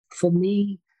for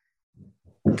me,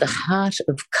 the heart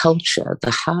of culture,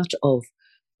 the heart of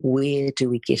where do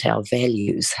we get our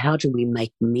values? How do we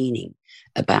make meaning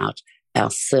about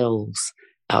ourselves,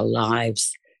 our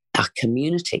lives, our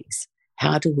communities?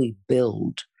 How do we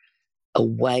build a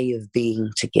way of being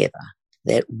together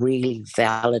that really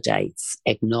validates,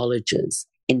 acknowledges,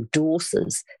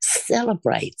 endorses,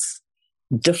 celebrates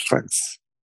difference?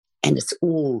 And it's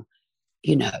all,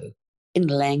 in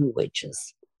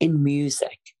languages, in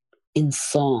music, in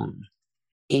song,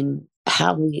 in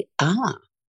how we are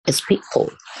as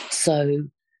people. So,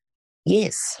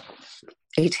 yes,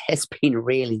 it has been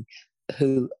really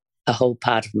who a whole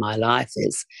part of my life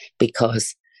is,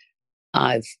 because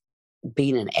I've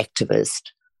been an activist.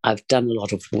 I've done a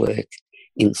lot of work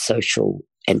in social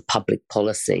and public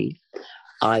policy.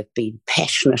 I've been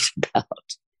passionate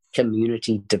about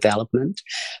community development,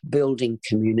 building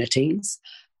communities,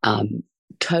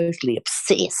 totally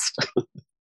obsessed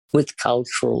with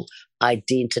cultural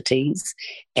identities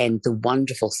and the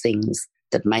wonderful things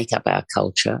that make up our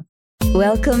culture.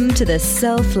 Welcome to the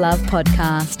Self-Love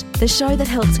Podcast, the show that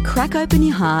helps crack open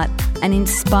your heart and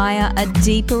inspire a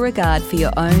deeper regard for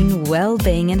your own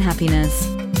well-being and happiness.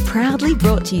 Proudly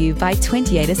brought to you by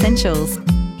 28 Essentials.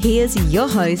 Here's your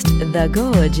host, the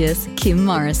gorgeous Kim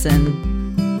Morrison.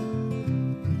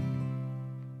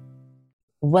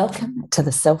 Welcome to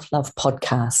the Self-Love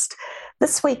Podcast.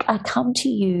 This week I come to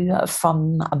you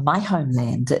from my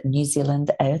homeland, New Zealand,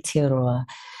 Aotearoa,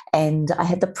 and I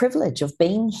had the privilege of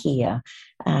being here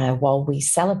while we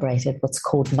celebrated what's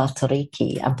called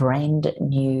Matariki, a brand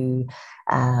new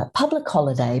public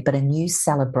holiday, but a new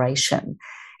celebration.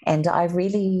 And I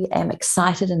really am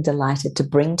excited and delighted to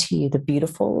bring to you the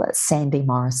beautiful Sandy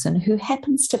Morrison, who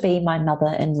happens to be my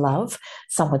mother-in-law,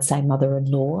 some would say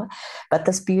mother-in-law. But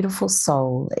this beautiful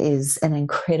soul is an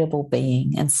incredible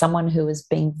being and someone who has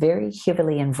been very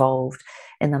heavily involved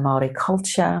in the Māori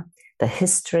culture, the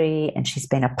history, and she's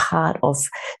been a part of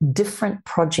different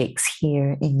projects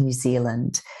here in New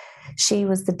Zealand. She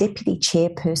was the deputy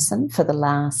chairperson for the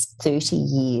last 30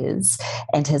 years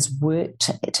and has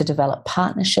worked to develop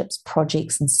partnerships,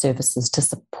 projects and services to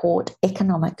support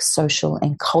economic, social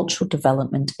and cultural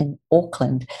development in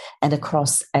Auckland and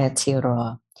across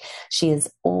Aotearoa. She has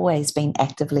always been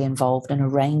actively involved in a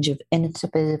range of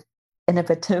innovative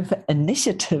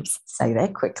initiatives, say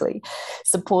that quickly,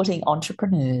 supporting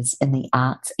entrepreneurs in the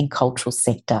arts and cultural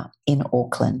sector in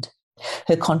Auckland.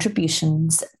 Her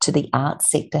contributions to the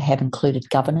arts sector have included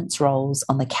governance roles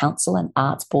on the Council and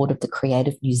Arts Board of the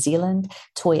Creative New Zealand,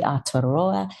 Toi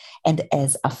Aotearoa, and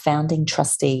as a founding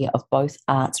trustee of both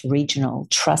Arts Regional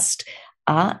Trust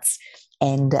Arts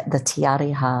and the Te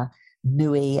Ariha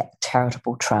Nui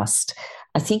Charitable Trust.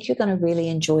 I think you're going to really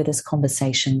enjoy this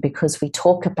conversation because we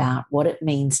talk about what it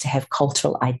means to have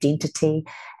cultural identity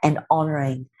and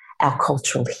honouring our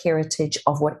cultural heritage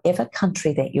of whatever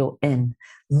country that you're in,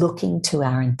 looking to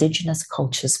our Indigenous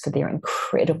cultures for their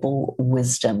incredible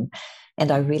wisdom. And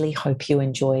I really hope you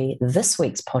enjoy this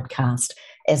week's podcast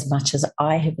as much as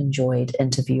I have enjoyed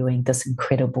interviewing this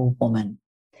incredible woman.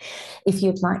 If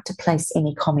you'd like to place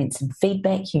any comments and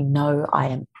feedback, you know I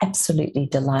am absolutely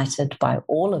delighted by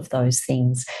all of those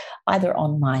things, either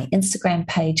on my Instagram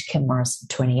page, Kim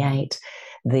Morrison28,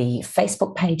 the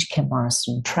Facebook page, Kim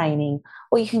Morrison Training,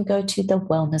 or you can go to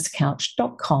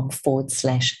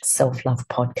thewellnesscouch.com/self-love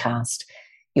podcast.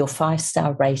 Your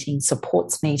 5-star rating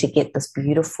supports me to get this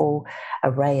beautiful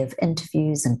array of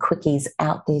interviews and quickies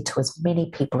out there to as many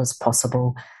people as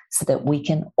possible so that we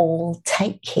can all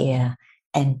take care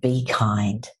and be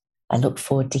kind. I look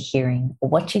forward to hearing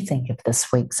what you think of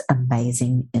this week's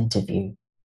amazing interview.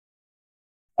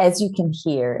 As you can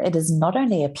hear, it is not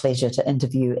only a pleasure to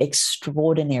interview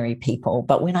extraordinary people,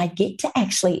 but when I get to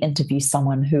actually interview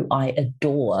someone who I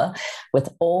adore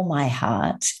with all my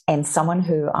heart and someone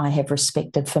who I have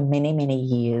respected for many, many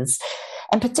years,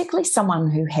 and particularly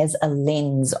someone who has a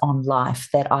lens on life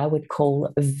that I would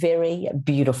call very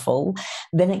beautiful,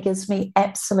 then it gives me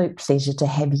absolute pleasure to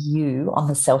have you on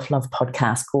the Self-Love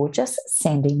Podcast, gorgeous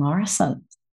Sandy Morrison.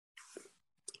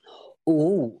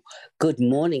 Oh, good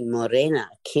morning, Morena.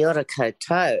 Kia ora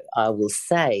koutou, I will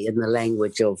say in the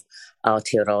language of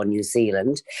Aotearoa, New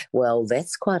Zealand. Well,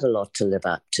 that's quite a lot to live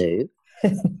up to.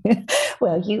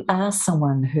 Well, you are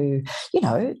someone who,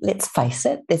 let's face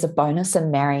it, there's a bonus in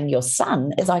marrying your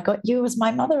son, as I got you as my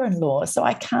mother-in-law. So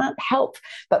I can't help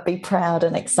but be proud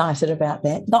and excited about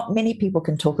that. Not many people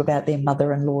can talk about their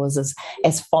mother-in-laws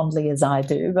as fondly as I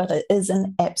do, but it is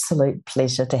an absolute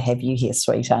pleasure to have you here,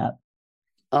 sweetheart.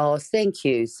 Oh, thank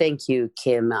you,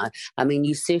 Kim. I mean,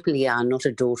 you certainly are not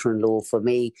a daughter-in-law for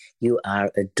me. You are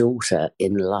a daughter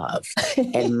in love,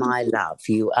 and my love,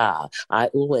 you are. I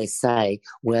always say,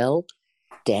 well,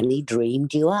 Danny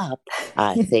dreamed you up.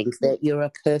 I think that you're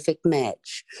a perfect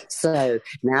match. So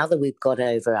now that we've got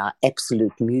over our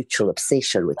absolute mutual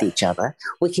obsession with each other,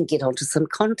 we can get onto some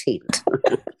content.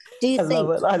 Do you I think? love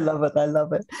it. I love it. I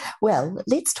love it. Well,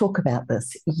 let's talk about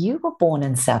this. You were born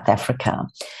in South Africa,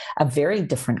 a very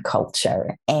different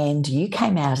culture, and you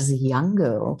came out as a young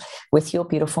girl with your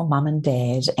beautiful mum and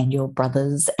dad and your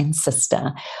brothers and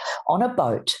sister on a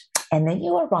boat. And then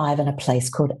you arrive in a place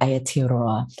called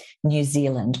Aotearoa, New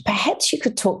Zealand. Perhaps you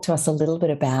could talk to us a little bit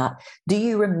about, do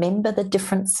you remember the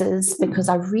differences? Because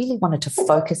I really wanted to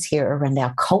focus here around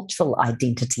our cultural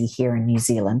identity here in New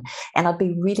Zealand. And I'd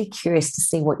be really curious to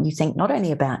see what you think, not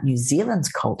only about New Zealand's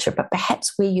culture, but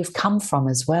perhaps where you've come from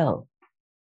as well.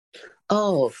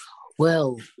 Oh,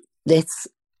 well, that's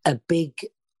a big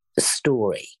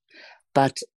story,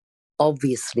 but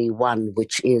obviously one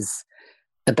which is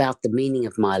about the meaning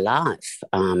of my life,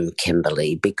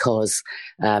 Kimberly, because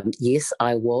yes,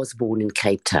 I was born in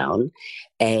Cape Town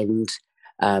and,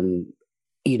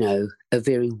 a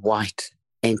very white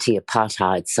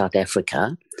anti-apartheid South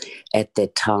Africa at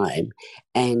that time.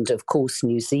 And of course,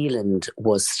 New Zealand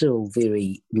was still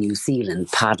very New Zealand,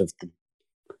 part of the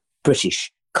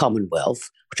British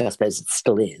Commonwealth, which I suppose it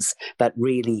still is, but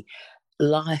really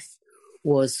life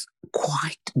was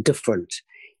quite different,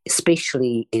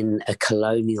 especially in a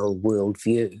colonial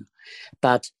worldview.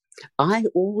 But I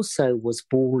also was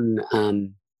born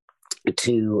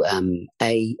to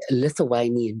a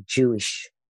Lithuanian Jewish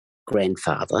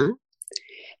grandfather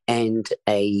and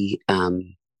a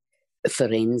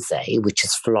Firenze, which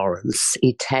is Florence,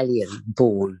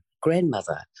 Italian-born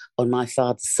grandmother on my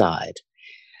father's side.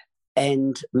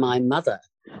 And my mother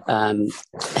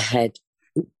had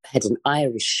an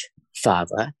Irish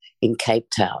father in Cape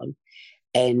Town.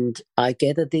 And I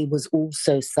gather there was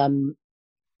also some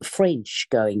French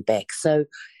going back. So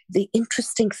the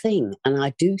interesting thing, and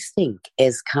I do think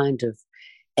as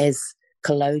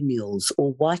colonials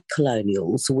or white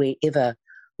colonials, wherever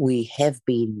we have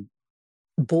been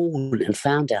born and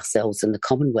found ourselves in the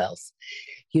Commonwealth,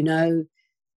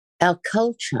 our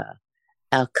culture,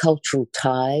 our cultural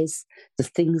ties, the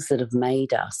things that have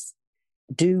made us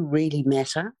do really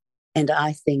matter. And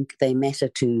I think they matter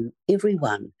to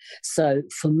everyone. So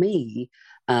for me,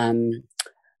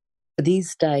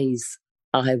 these days,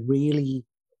 I really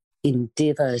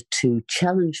endeavour to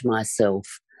challenge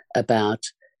myself about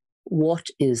what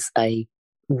is a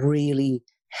really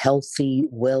healthy,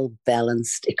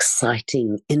 well-balanced,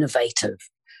 exciting, innovative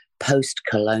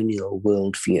post-colonial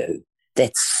worldview.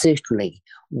 That's certainly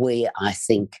where I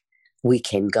think we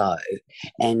can go.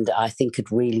 And I think it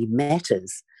really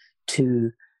matters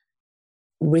to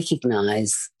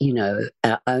recognize,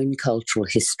 our own cultural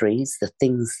histories, the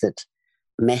things that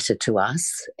matter to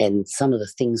us, and some of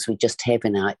the things we just have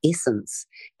in our essence.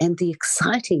 And the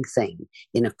exciting thing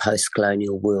in a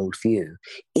post-colonial worldview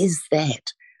is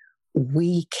that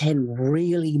we can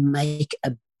really make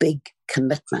a big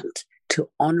commitment to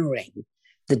honouring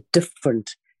the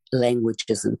different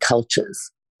languages and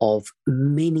cultures of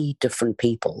many different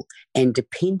people, and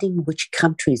depending which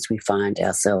countries we find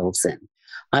ourselves in,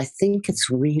 I think it's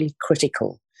really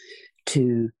critical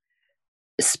to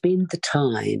spend the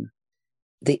time,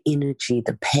 the energy,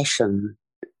 the passion,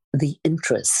 the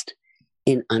interest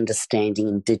in understanding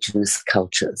Indigenous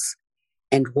cultures.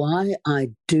 And why I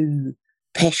do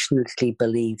passionately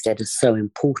believe that is so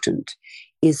important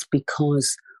is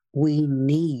because we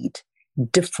need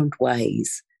different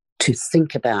ways to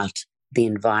think about the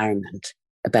environment,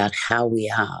 about how we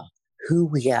are, who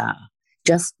we are,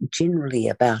 just generally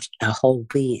about our whole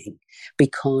being.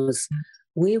 Because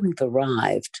where we've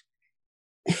arrived,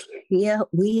 yeah,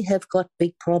 we have got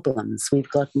big problems. We've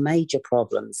got major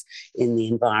problems in the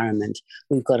environment.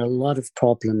 We've got a lot of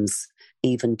problems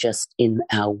even just in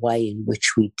our way in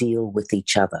which we deal with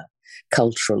each other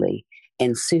culturally.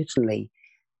 And certainly,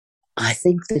 I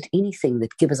think that anything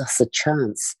that gives us a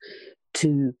chance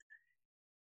to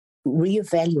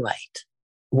reevaluate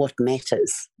what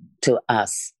matters to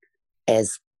us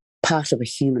as part of a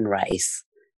human race,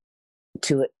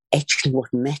 to actually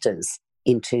what matters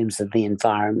in terms of the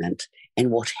environment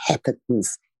and what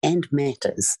happens and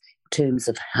matters in terms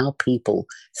of how people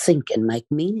think and make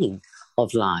meaning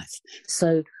of life.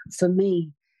 So for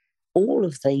me, all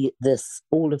of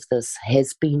this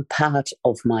has been part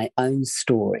of my own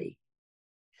story.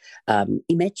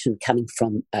 Imagine coming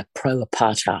from a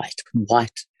pro-apartheid,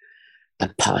 white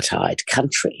apartheid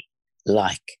country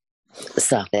like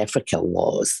South Africa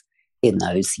was, in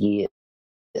those years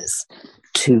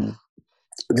to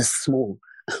the small,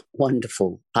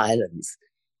 wonderful islands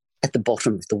at the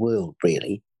bottom of the world,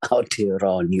 really,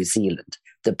 Aotearoa, New Zealand,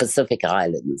 the Pacific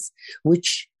Islands,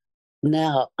 which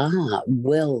now are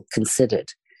well considered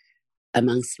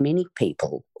amongst many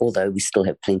people, although we still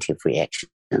have plenty of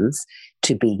reactions,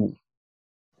 to be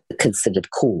considered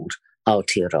called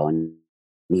Aotearoa,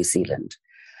 New Zealand.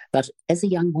 But as a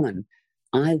young woman,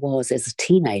 as a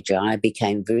teenager, I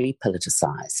became very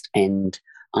politicized and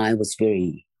I was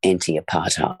very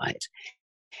anti-apartheid.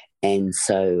 And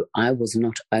so I was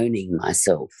not owning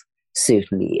myself,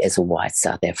 certainly as a white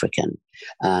South African.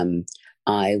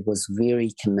 I was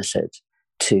very committed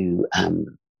to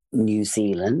New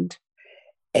Zealand,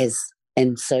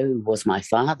 and so was my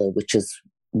father, which is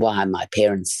why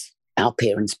our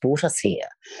parents brought us here.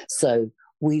 So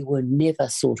we were never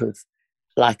sort of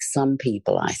like some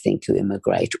people, I think, who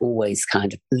immigrate, always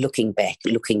kind of looking back,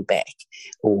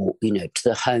 or, to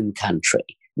the home country.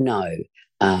 No,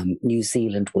 New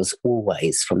Zealand was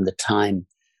always, from the time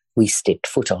we stepped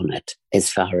foot on it, as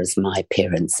far as my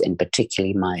parents and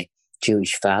particularly my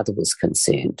Jewish father was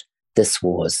concerned, this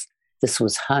was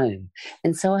home.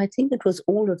 And so I think it was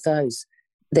all of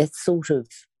that sort of,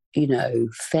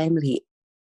 family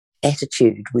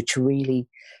attitude which really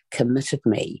committed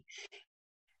me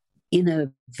in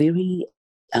a very,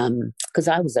 because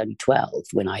I was only 12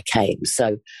 when I came,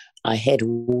 so I had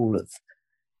all of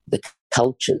the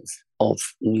cultures of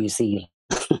New Zealand,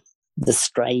 the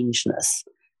strangeness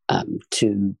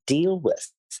to deal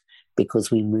with,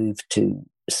 because we moved to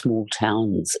small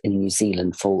towns in New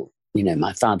Zealand for,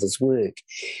 my father's work.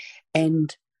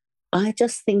 And I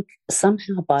just think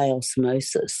somehow by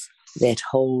osmosis, that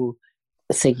whole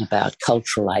thing about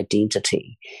cultural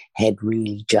identity had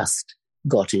really just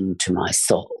got into my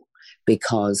soul,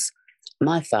 because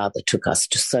my father took us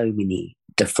to so many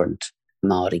different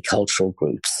Māori cultural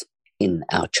groups in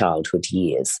our childhood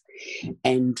years.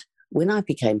 And when I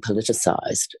became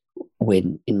politicized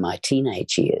in my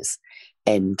teenage years,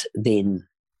 and then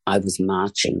I was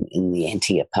marching in the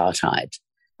anti-apartheid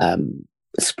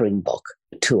Springbok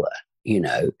tour,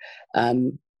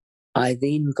 I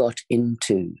then got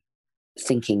into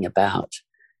thinking about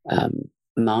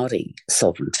Māori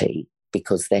sovereignty,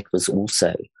 because that was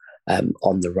also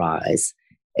on the rise,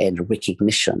 and a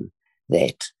recognition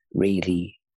that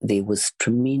really there was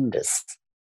tremendous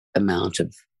amount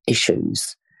of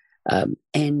issues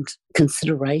and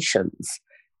considerations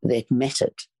that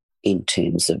mattered in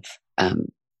terms of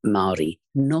Māori,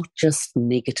 not just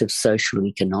negative social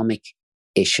economic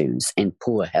issues and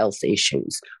poor health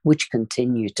issues, which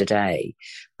continue today,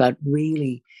 but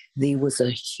really there was a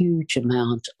huge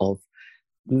amount of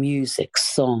music,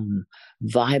 song,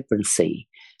 vibrancy,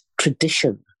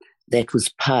 tradition that was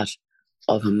part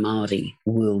of a Māori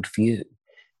worldview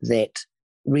that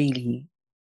really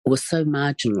was so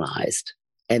marginalised.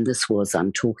 And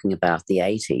I'm talking about the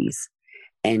 80s,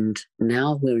 and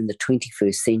now we're in the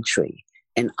 21st century.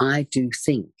 And I do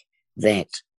think that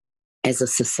as a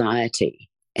society,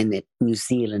 and that New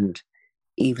Zealand,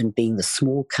 even being the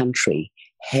small country,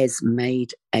 has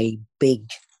made a big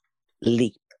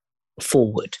leap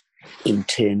forward in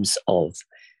terms of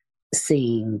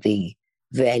seeing the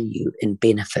value and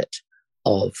benefit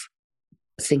of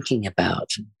thinking about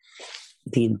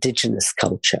the Indigenous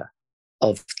culture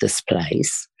of this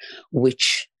place,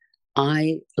 which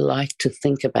I like to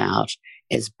think about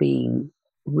as being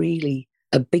really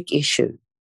a big issue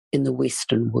in the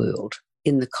Western world,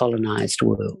 in the colonised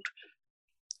world.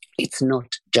 It's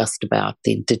not just about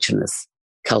the Indigenous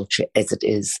culture as it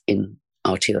is in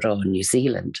Aotearoa, New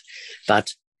Zealand,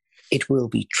 but it will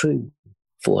be true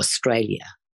for Australia,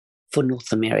 for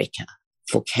North America,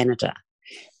 for Canada.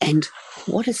 And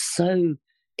what is so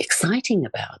exciting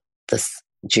about this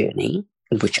journey,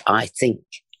 which I think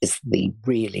is the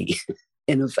really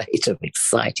innovative,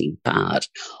 exciting part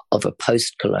of a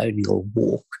post-colonial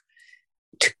walk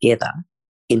together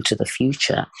into the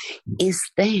future, is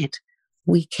that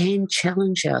we can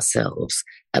challenge ourselves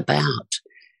about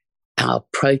our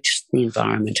approach to the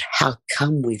environment. How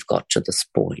come we've got to this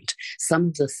point? Some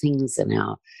of the things in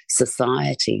our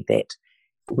society that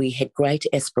we had great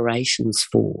aspirations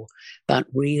for, but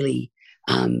really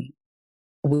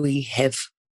we have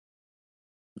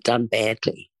done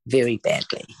badly, very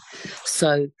badly.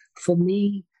 So for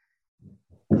me,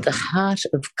 the heart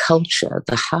of culture,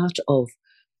 the heart of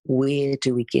where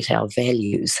do we get our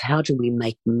values? How do we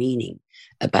make meaning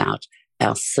about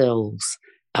ourselves,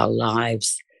 our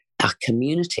lives, our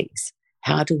communities?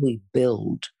 How do we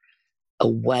build a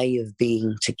way of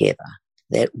being together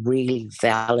that really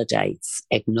validates,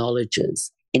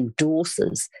 acknowledges,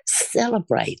 endorses,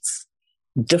 celebrates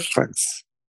difference.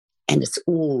 And it's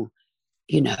all,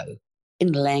 you know,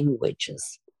 in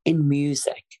languages, in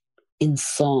music, in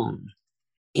song,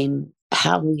 in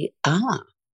how we are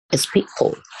as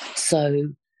people. So,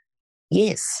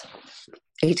 yes,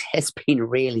 it has been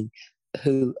really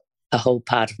who a whole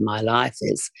part of my life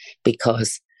is,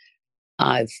 because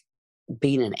I've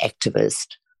been an activist.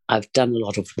 I've done a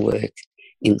lot of work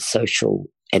in social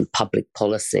and public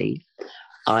policy.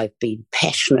 I've been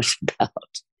passionate about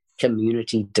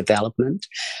community development,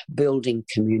 building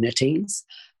communities,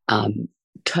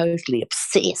 totally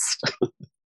obsessed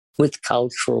with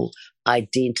cultural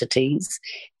identities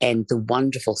and the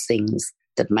wonderful things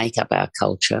that make up our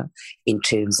culture in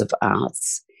terms of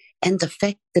arts, and the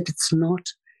fact that it's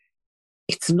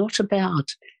not about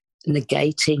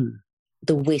negating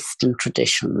the Western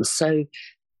traditions. So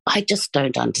I just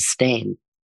don't understand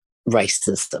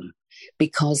racism,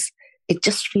 because it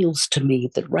just feels to me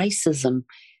that racism,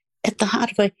 at the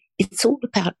heart of it, it's all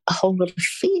about a whole lot of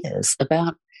fears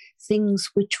about things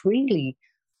which really,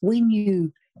 when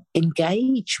you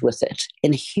engage with it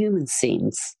in a human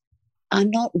sense, are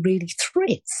not really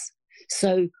threats.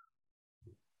 So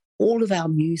all of our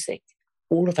music,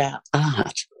 all of our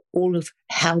art, all of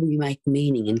how we make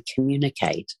meaning and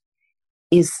communicate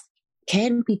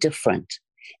can be different,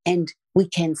 and we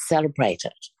can celebrate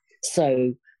it.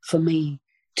 So for me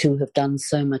to have done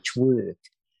so much work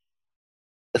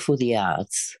for the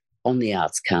arts, on the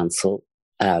Arts Council,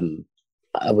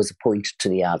 I was appointed to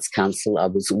the Arts Council. I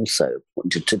was also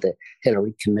appointed to the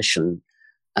Hillary Commission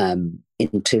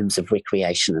in terms of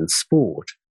recreation and sport.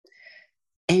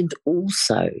 And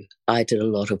also I did a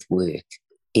lot of work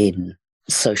in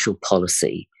social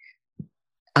policy,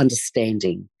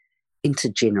 understanding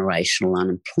intergenerational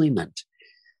unemployment.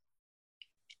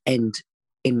 And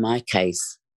in my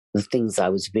case, the things I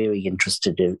was very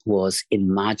interested in was in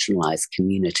marginalised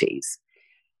communities.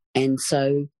 And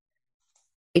so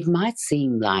it might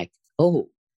seem like, oh,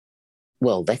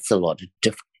 well, that's a lot of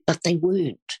different, but they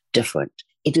weren't different.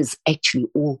 It is actually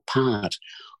all part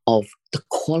of the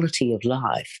quality of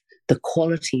life, the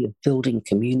quality of building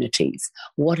communities,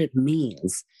 what it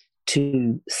means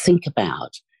to think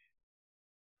about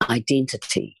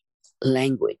identity,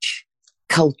 language,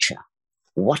 culture,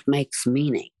 what makes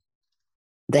meaning.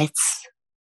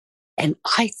 And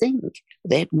I think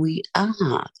that we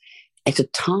are at a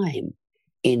time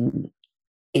in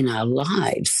our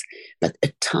lives, but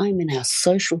a time in our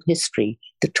social history,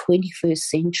 the 21st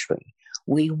century,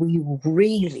 where we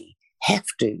really have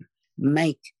to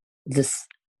make this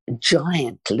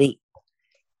giant leap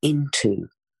into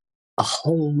a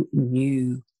whole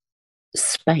new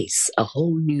space, a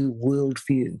whole new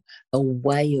worldview, a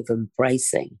way of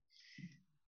embracing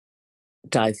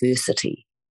diversity,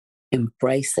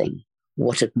 embracing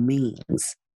what it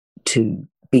means to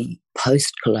be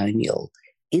post-colonial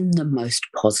in the most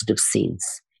positive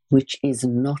sense, which is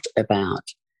not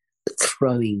about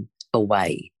throwing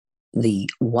away the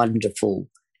wonderful,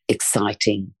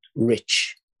 exciting,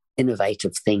 rich,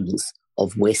 innovative things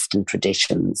of Western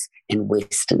traditions and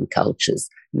Western cultures.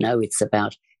 No, it's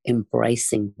about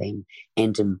embracing them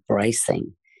and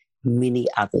embracing many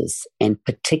others, and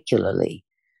particularly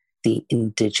the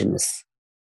Indigenous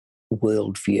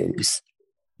worldviews,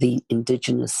 the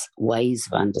Indigenous ways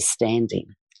of understanding,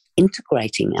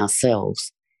 integrating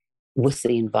ourselves with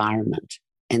the environment.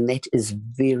 And that is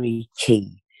very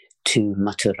key to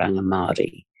Maturanga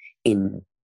Māori.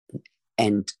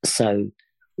 And so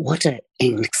what an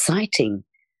exciting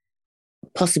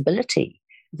possibility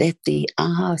that there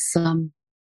are some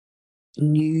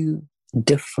new,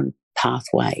 different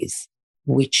pathways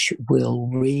which will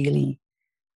really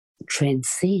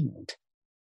transcend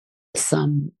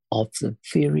some of the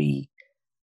very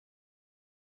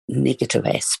negative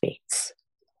aspects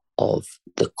of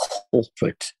the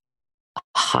corporate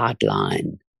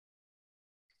hardline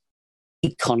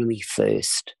economy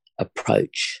first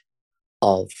approach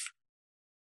of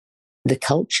the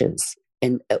cultures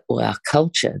and our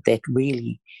culture that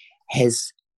really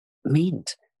has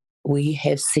meant we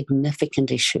have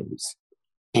significant issues.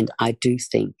 And I do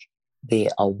think there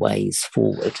are ways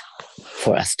forward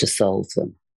for us to solve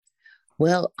them.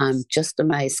 Well, I'm just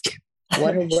amazed.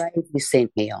 What a rave you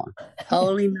sent me on.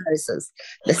 Holy Moses.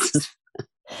 This is,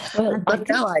 well, I've got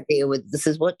no idea whether this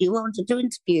is what you wanted to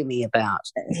interview me about.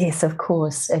 Yes, of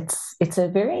course. It's a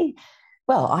very,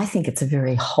 well, I think it's a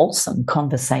very wholesome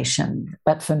conversation.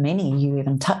 But for many, you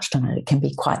even touched on it, it can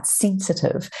be quite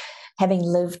sensitive. Having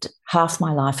lived half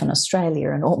my life in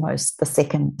Australia and almost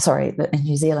in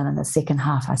New Zealand, and the second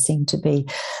half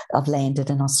I've landed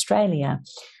in Australia.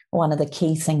 One of the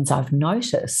key things I've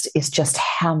noticed is just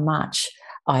how much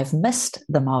I've missed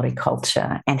the Māori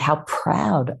culture and how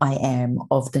proud I am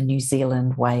of the New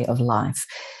Zealand way of life.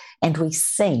 And we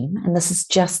seem, and this is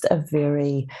just a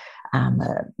very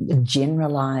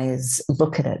generalized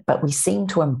look at it, but we seem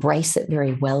to embrace it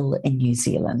very well in New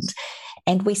Zealand.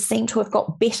 And we seem to have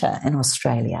got better in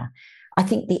Australia. I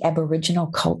think the Aboriginal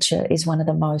culture is one of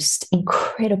the most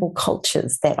incredible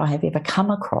cultures that I have ever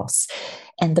come across.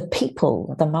 And the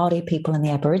people, the Māori people and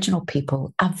the Aboriginal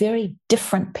people, are very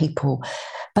different people,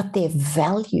 but their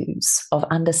values of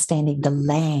understanding the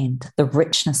land, the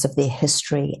richness of their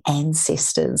history,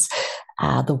 ancestors,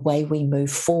 the way we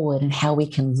move forward and how we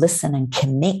can listen and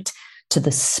connect to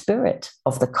the spirit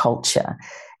of the culture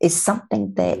is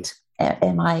something that,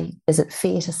 is it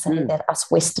fair to say that us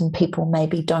Western people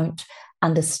maybe don't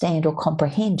understand or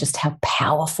comprehend just how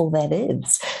powerful that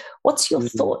is? What's your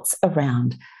thoughts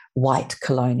around white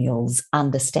colonials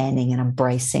understanding and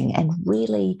embracing and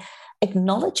really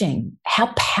acknowledging how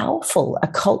powerful a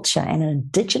culture and an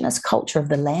Indigenous culture of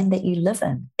the land that you live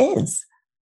in is?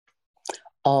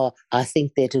 Oh, I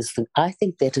think that is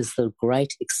the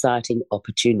great exciting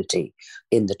opportunity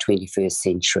in the 21st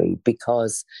century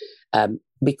because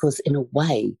in a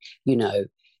way,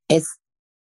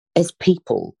 as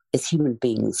people, as human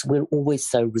beings, we're always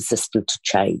so resistant to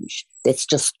change. That's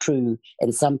just true.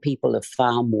 And some people are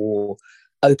far more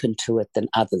open to it than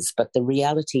others. But the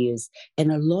reality is,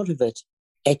 and a lot of it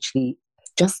actually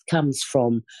just comes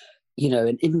from,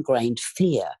 an ingrained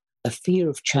fear, a fear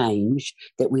of change,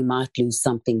 that we might lose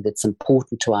something that's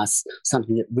important to us,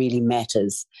 something that really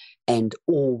matters,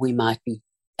 or we might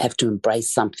have to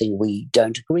embrace something we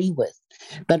don't agree with.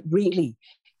 But really,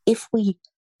 if we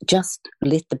just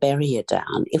let the barrier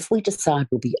down, if we decide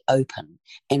we'll be open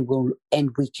and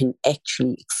we can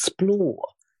actually explore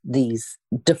these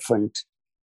different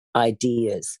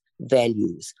ideas,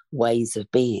 values, ways of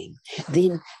being,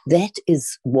 then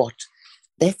that's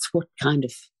what kind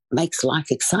of makes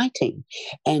life exciting.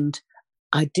 And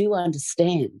I do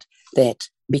understand that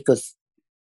because,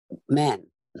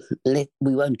 we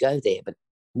won't go there, but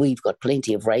we've got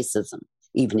plenty of racism,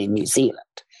 even in New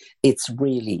Zealand. It's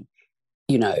really,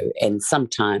 and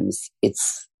sometimes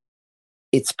it's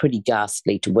pretty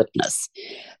ghastly to witness.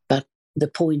 But the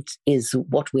point is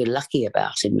what we're lucky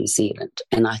about in New Zealand,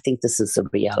 and I think this is a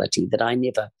reality that I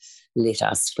never let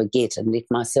us forget and let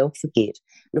myself forget.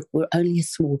 Look, we're only a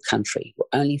small country.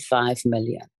 We're only 5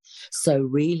 million. So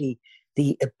really,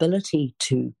 the ability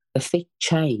to affect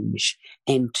change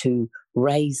and to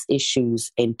raise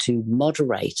issues and to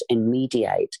moderate and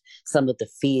mediate some of the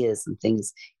fears and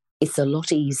things, it's a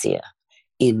lot easier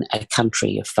in a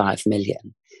country of 5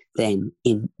 million than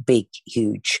in big,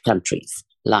 huge countries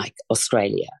like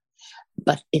Australia.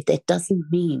 But that doesn't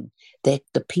mean that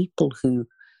the people who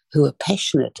are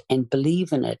passionate and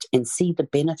believe in it and see the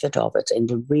benefit of it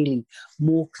and are really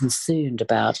more concerned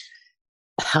about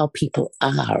how people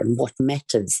are and what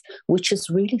matters, which is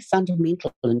really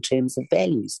fundamental in terms of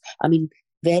values. I mean,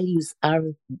 values are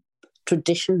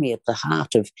traditionally at the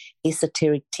heart of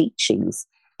esoteric teachings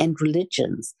and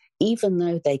religions, even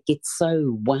though they get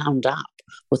so wound up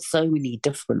with so many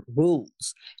different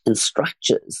rules and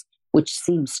structures, which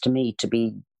seems to me to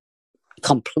be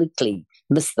completely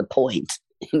miss the point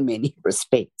in many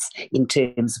respects in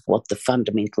terms of what the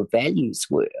fundamental values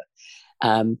were.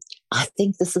 I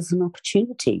think this is an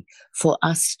opportunity for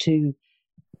us to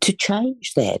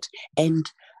change that. And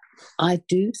I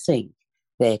do think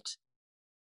that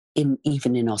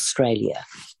even in Australia,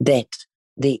 that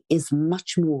there is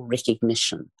much more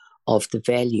recognition of the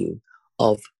value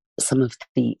of some of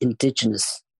the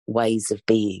Indigenous ways of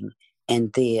being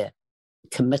and their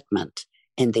commitment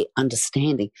and their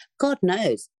understanding. God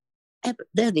knows,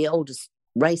 they're the oldest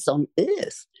race on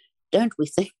earth. Don't we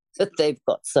think that they've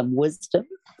got some wisdom?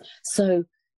 So,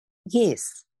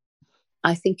 yes,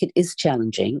 I think it is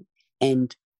challenging,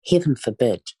 and heaven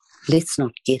forbid, let's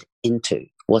not get into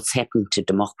what's happened to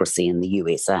democracy in the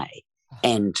USA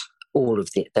and all of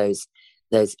those,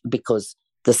 because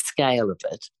the scale of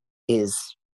it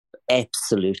is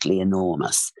absolutely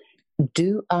enormous.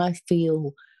 Do I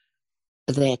feel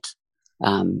that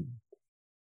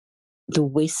the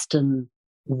Western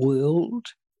world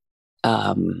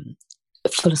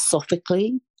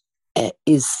philosophically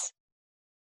is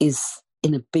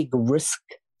in a big risk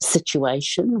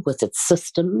situation with its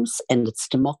systems and its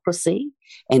democracy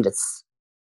and its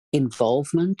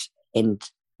involvement and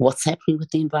what's happening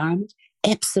with the environment?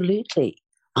 Absolutely.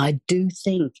 I do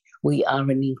think we are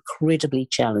in incredibly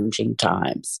challenging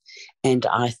times, and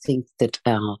I think that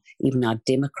even our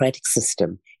democratic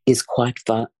system is quite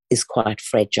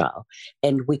fragile.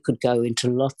 And we could go into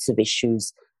lots of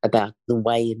issues about the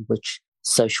way in which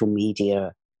social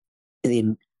media,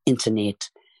 the internet,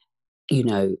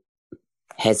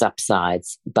 has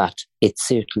upsides, but it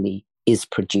certainly is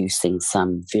producing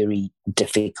some very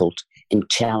difficult and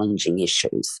challenging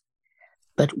issues.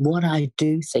 But what I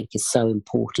do think is so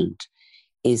important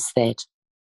is that,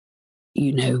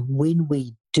 when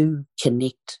we do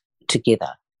connect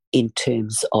together in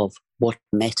terms of what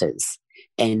matters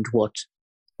and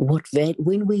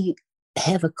when we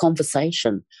have a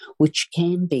conversation which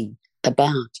can be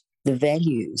about the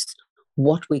values,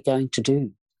 what we're going to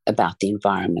do about the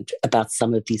environment, about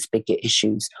some of these bigger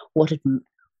issues, what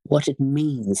it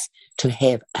means to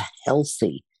have a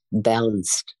healthy,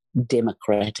 balanced,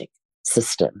 democratic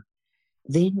system,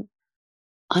 then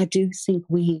I do think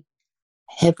we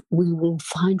will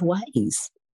find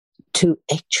ways to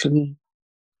actually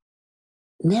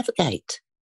negotiate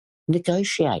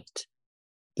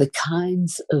the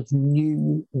kinds of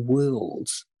new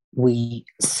worlds we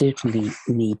certainly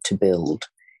need to build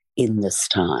in this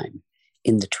time,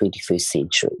 in the 21st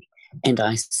century. And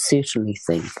I certainly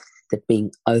think that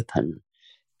being open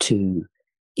to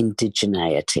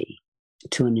indigeneity,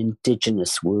 to an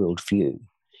indigenous worldview,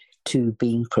 to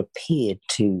being prepared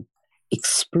to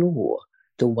explore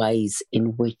the ways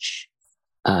in which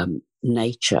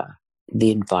nature,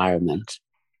 the environment,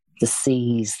 the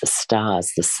seas, the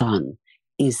stars, the sun,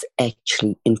 is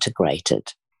actually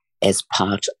integrated as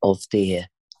part of their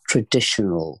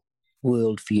traditional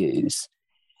worldviews.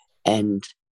 And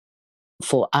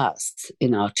for us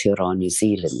in Aotearoa New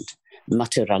Zealand,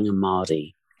 Maturanga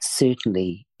Māori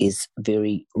certainly is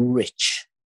very rich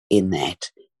in that,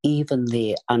 even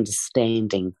their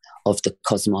understanding of the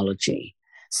cosmology.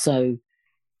 So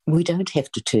we don't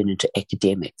have to turn into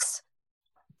academics,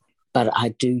 but I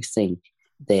do think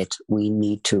that we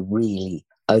need to really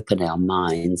open our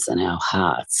minds and our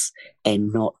hearts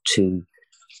and not to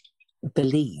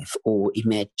believe or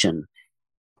imagine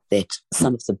that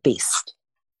some of the best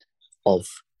of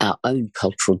our own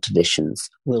cultural traditions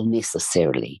will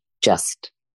necessarily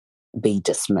just be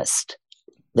dismissed.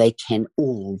 They can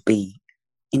all be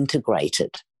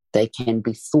integrated. They can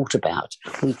be thought about.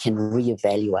 We can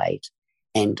reevaluate.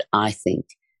 And I think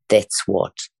that's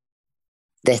what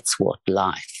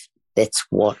life, that's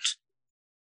what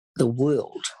the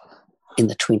world in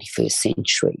the 21st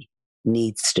century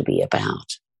needs to be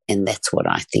about. And that's what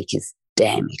I think is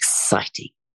damn exciting.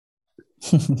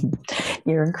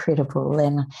 You're incredible.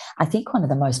 And I think one of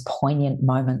the most poignant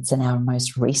moments in our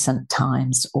most recent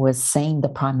times was seeing the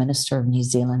Prime Minister of New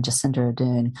Zealand, Jacinda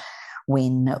Ardern,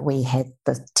 when we had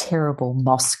the terrible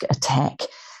mosque attack,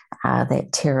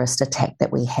 that terrorist attack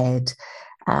that we had.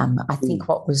 I think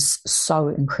what was so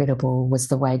incredible was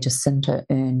the way Jacinda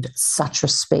earned such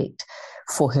respect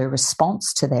for her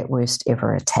response to that worst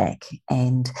ever attack.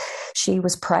 And she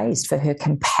was praised for her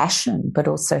compassion, but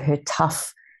also her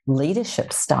tough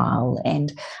leadership style.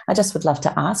 And I just would love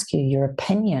to ask you your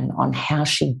opinion on how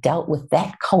she dealt with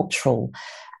that cultural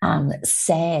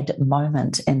sad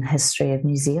moment in history of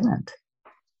New Zealand.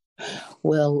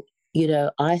 Well,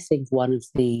 I think one of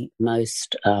the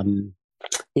most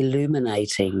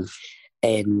illuminating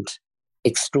and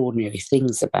extraordinary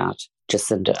things about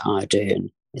Jacinda Ardern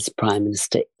as Prime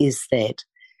Minister is that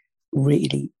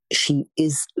really she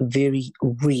is very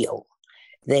real,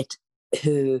 that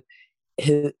her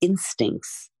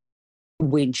instincts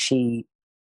when she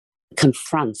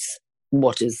confronts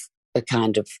what is a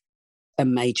kind of a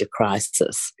major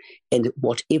crisis, and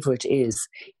whatever it is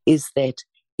that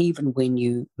even when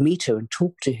you meet her and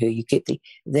talk to her, you get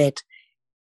that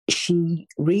she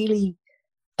really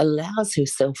allows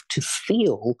herself to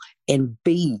feel and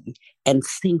be and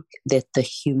think that the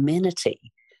humanity,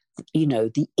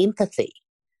 the empathy,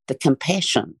 the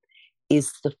compassion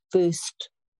is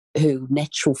her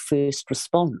natural first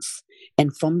response.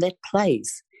 And from that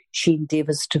place, she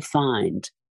endeavours to find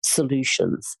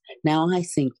solutions. Now, I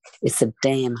think it's a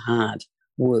damn hard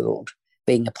world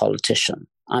being a politician.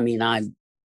 I mean, I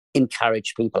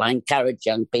encourage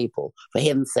young people, for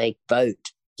heaven's sake,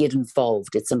 vote, get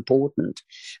involved, it's important.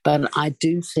 But I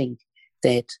do think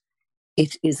that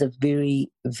it is a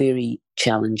very, very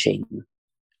challenging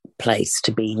place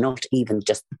to be, not even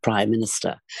just the Prime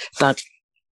Minister, but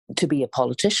to be a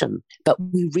politician. But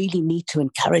we really need to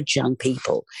encourage young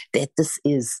people that this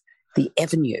is the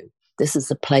avenue. This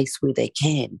is a place where they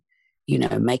can,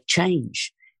 make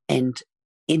change. And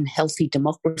in healthy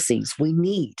democracies, we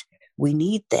need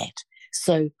that.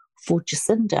 So for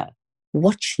Jacinda,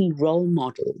 what she role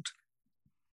modelled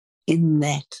in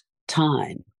that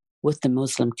time with the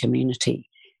Muslim community,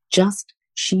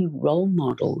 she role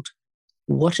modelled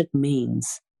what it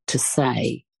means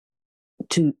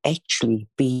to actually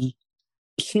be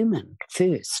human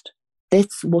first.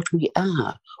 That's what we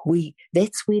are.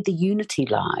 That's where the unity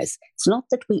lies. It's not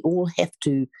that we all have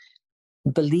to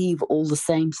believe all the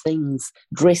same things,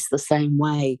 dress the same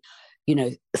way,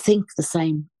 think the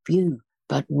same view,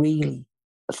 but really,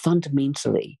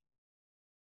 fundamentally,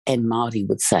 and Māori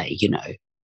would say,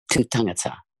 tu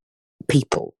tangata,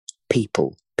 people,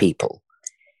 people, people.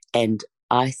 And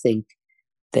I think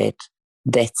that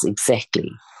that's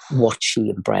exactly what she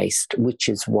embraced, which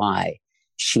is why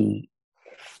she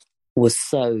was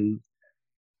so,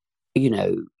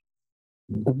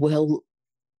 well,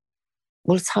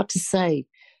 it's hard to say.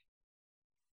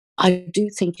 I do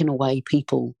think in a way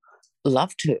people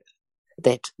loved her,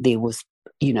 that there was,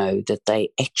 that they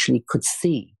actually could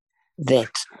see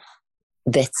that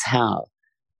that's how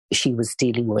she was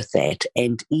dealing with that.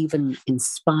 And even in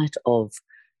spite of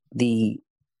the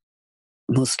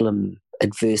Muslim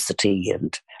adversity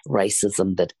and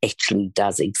racism that actually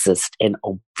does exist, and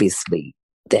obviously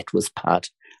that was part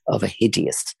of a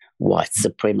hideous white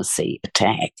supremacy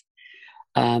attack,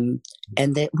 and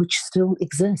that which still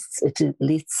exists.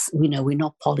 We're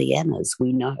not Pollyannas.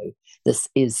 We know this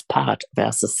is part of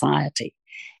our society.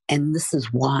 And this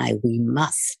is why we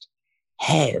must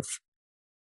have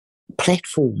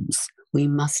platforms. We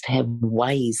must have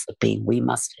ways of being. We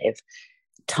must have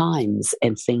times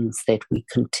and things that we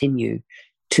continue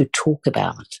to talk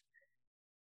about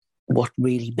what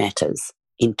really matters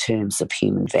in terms of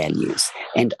human values.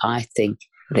 And I think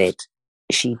that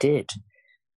she did.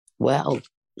 Well,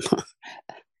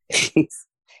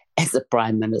 as a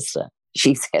Prime Minister,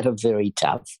 she's had a very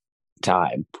tough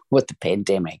time with the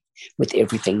pandemic, with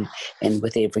everything and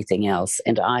with everything else.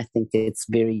 And I think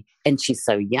and she's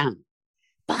so young.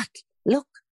 But look,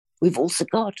 we've also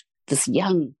got this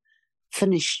young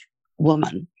Finnish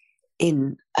woman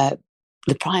in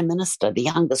the Prime Minister, the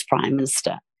youngest Prime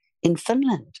Minister in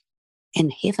Finland.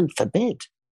 And heaven forbid,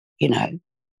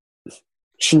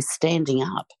 she's standing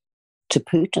up to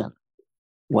Putin.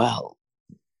 Well,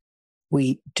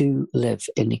 we do live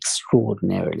in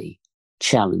extraordinarily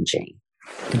challenging,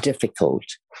 difficult,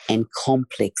 and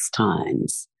complex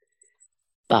times.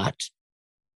 But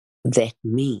that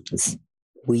means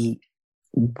we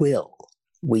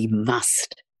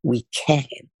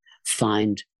can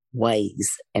find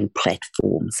ways and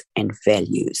platforms and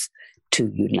values to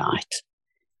unite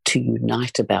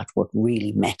about what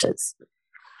really matters.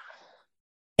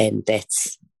 And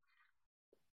that's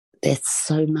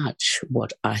so much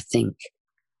what I think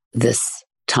this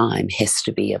time has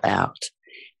to be about.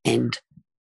 And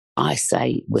I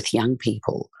say with young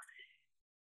people,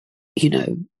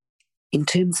 in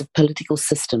terms of political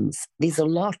systems, there's a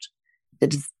lot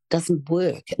that doesn't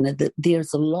work, and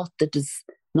there's a lot that is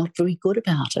not very good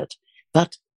about it.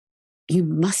 But you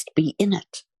must be in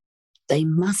it.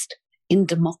 In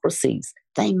democracies,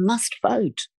 they must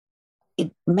vote.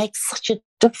 It makes such a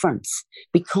difference,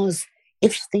 because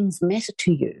if things matter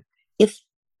to you, if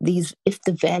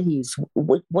the values,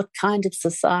 what kind of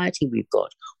society we've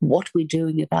got, what we're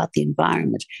doing about the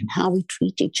environment, how we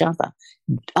treat each other,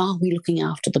 are we looking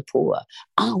after the poor,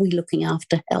 are we looking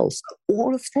after health,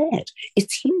 all of that,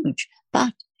 it's huge.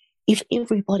 But if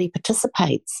everybody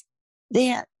participates,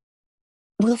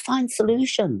 we'll find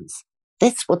solutions.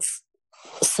 That's what's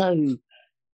so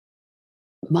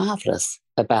marvellous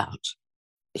about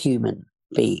human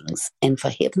beings. And for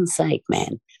heaven's sake,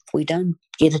 man, if we don't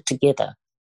get it together,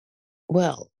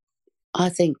 well, I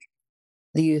think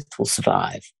the earth will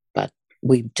survive, but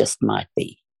we just might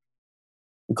be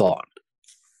gone.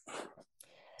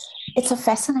 It's a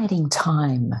fascinating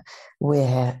time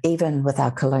where, even with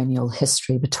our colonial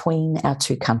history between our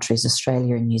two countries,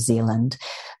 Australia and New Zealand,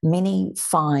 many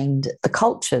find the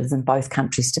cultures in both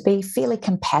countries to be fairly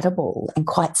compatible and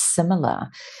quite similar.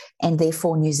 And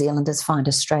therefore, New Zealanders find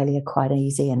Australia quite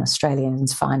easy and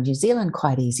Australians find New Zealand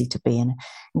quite easy to be in.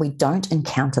 We don't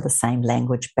encounter the same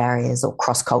language barriers or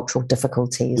cross-cultural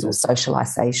difficulties or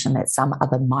socialisation that some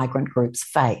other migrant groups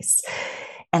face.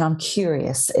 And I'm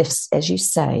curious if, as you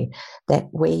say, that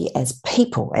we as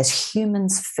people, as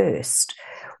humans first,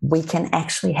 we can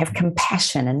actually have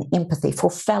compassion and empathy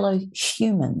for fellow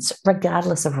humans,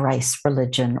 regardless of race,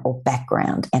 religion, or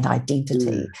background and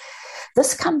identity.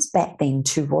 This comes back then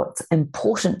to what's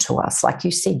important to us. Like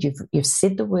you said, you've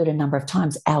said the word a number of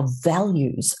times, our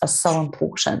values are so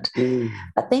important.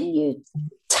 But then you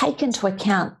take into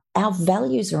account our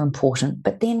values are important,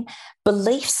 but then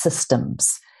belief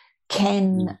systems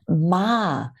can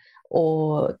mar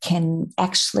or can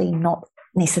actually not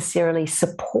necessarily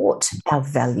support our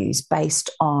values based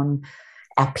on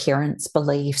our parents'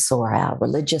 beliefs or our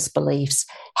religious beliefs,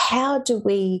 how do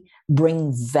we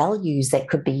bring values that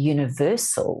could be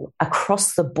universal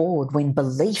across the board when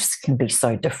beliefs can be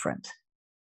so different?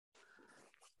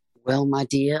 Well, my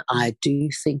dear, I do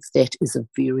think that is a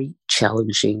very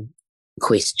challenging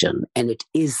question, and it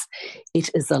is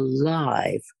a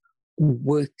live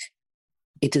work.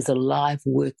 It is a live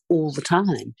work all the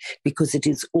time, because it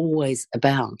is always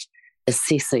about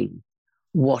assessing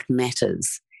what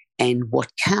matters and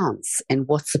what counts and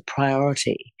what's a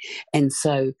priority. And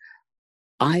so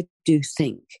I do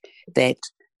think that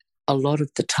a lot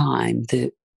of the time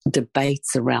the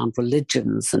debates around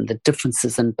religions and the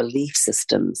differences in belief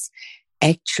systems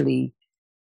actually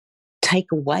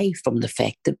take away from the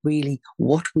fact that really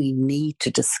what we need to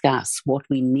discuss, what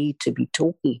we need to be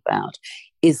talking about,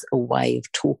 is a way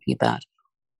of talking about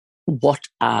what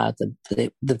are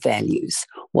the values,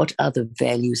 what are the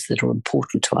values that are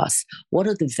important to us, what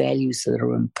are the values that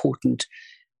are important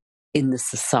in the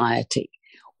society,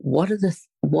 what are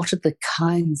the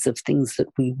kinds of things that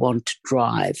we want to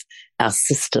drive our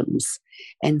systems.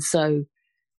 And so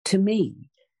to me,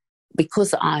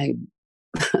 because I'm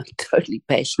totally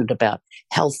passionate about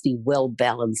healthy,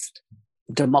 well-balanced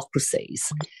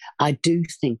democracies, I do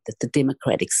think that the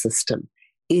democratic system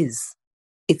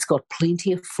it's got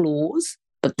plenty of flaws,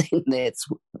 but then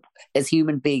as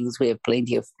human beings, we have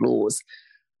plenty of flaws.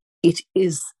 It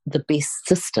is the best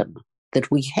system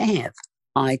that we have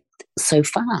so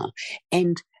far.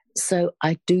 And so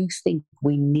I do think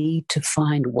we need to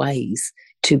find ways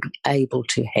to be able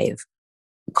to have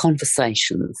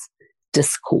conversations,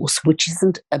 discourse, which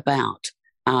isn't about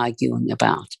arguing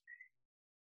about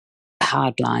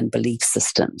hardline belief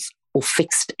systems or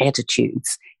fixed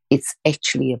attitudes. It's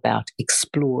actually about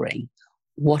exploring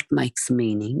what makes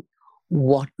meaning,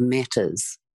 what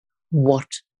matters,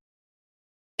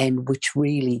 and which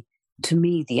really, to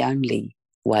me, the only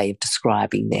way of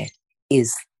describing that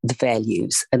is the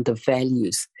values, and the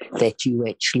values that you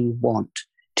actually want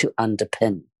to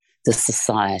underpin the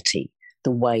society,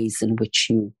 the ways in which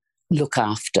you look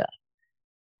after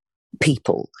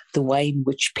people, the way in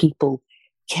which people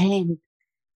can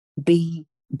be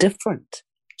different,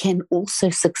 can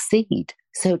also succeed.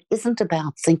 So it isn't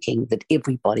about thinking that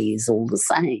everybody is all the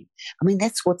same. I mean,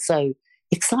 that's what's so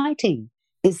exciting,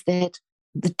 is that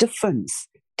the difference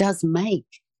does make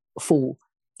for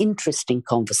interesting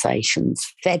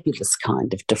conversations, fabulous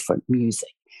kind of different music,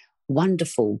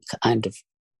 wonderful kind of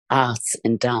arts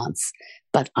and dance.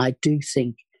 But I do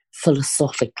think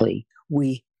philosophically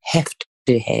we have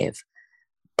to have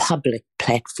public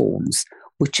platforms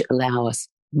which allow us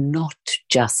not to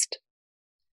just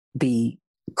be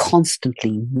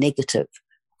constantly negative,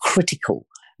 critical,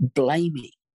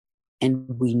 blaming, and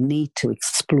we need to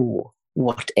explore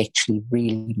what actually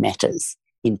really matters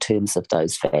in terms of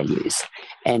those values.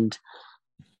 And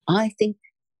I think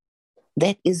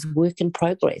that is work in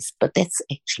progress, but that's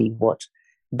actually what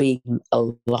being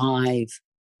alive,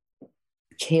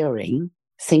 caring,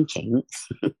 thinking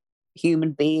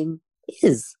human being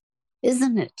is,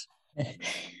 isn't it?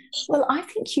 Well, I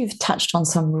think you've touched on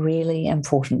some really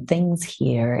important things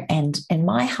here. And in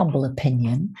my humble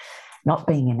opinion, not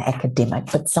being an academic,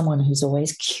 but someone who's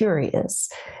always curious,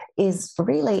 is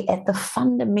really at the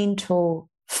fundamental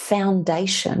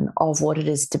foundation of what it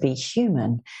is to be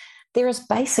human. There is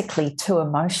basically two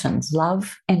emotions,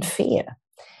 love and fear.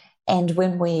 And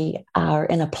when we are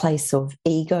in a place of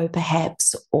ego,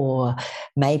 perhaps, or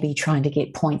maybe trying to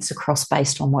get points across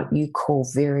based on what you call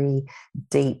very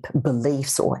deep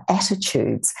beliefs or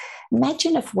attitudes,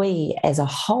 imagine if we as a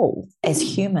whole,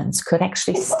 as humans, could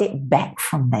actually step back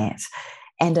from that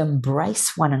and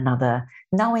embrace one another,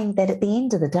 knowing that at the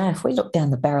end of the day, if we look down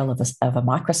the barrel of a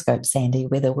microscope, Sandy,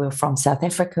 whether we're from South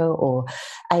Africa or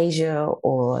Asia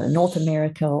or North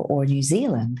America or New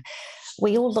Zealand,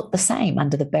 we all look the same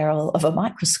under the barrel of a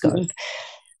microscope.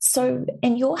 Mm-hmm. So,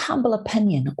 in your humble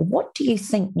opinion, what do you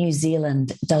think New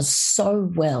Zealand does so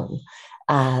well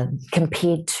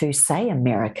compared to, say,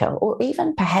 America or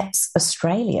even perhaps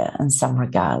Australia in some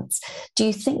regards? Do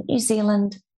you think New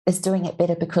Zealand is doing it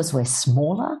better because we're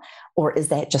smaller, or is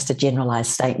that just a generalized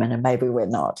statement and maybe we're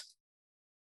not?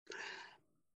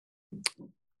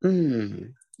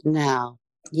 Now,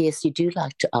 yes, you do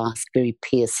like to ask very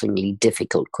piercingly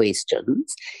difficult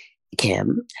questions,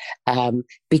 Kim,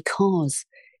 because,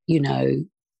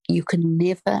 you can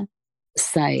never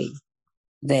say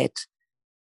that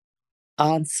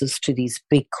answers to these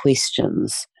big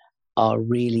questions are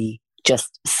really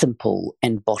just simple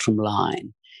and bottom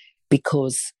line,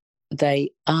 because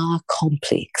they are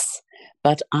complex.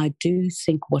 But I do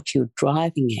think what you're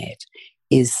driving at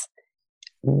is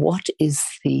what is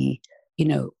the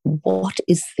what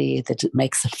is there that it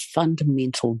makes a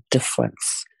fundamental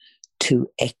difference to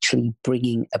actually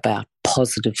bringing about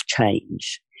positive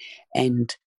change?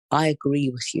 And I agree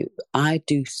with you. I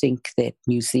do think that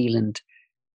New Zealand,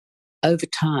 over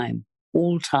time,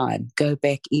 all time, go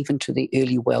back even to the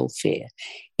early welfare,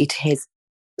 it has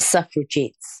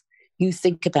suffragettes. You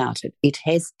think about it, it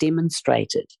has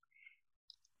demonstrated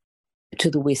to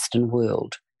the Western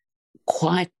world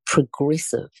quite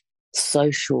progressive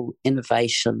social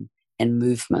innovation and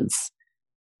movements,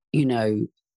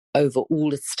 over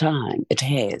all its time. It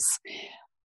has.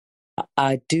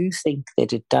 I do think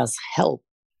that it does help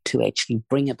to actually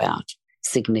bring about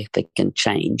significant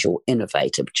change or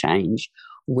innovative change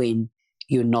when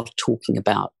you're not talking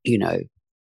about,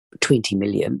 20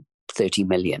 million, 30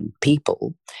 million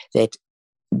people, that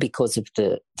because of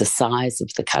the size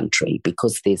of the country,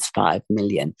 because there's 5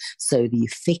 million. So the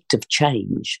effective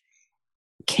change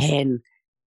can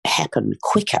happen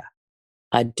quicker.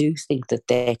 I do think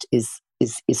that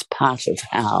is part of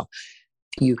how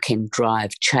you can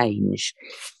drive change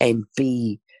and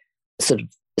be sort of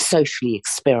socially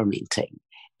experimenting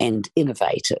and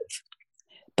innovative.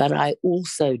 But I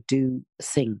also do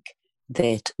think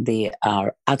that there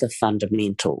are other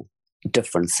fundamental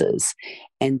differences,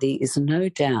 and there is no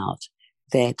doubt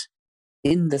that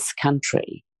in this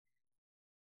country,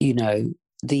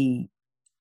 the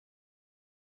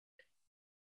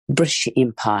British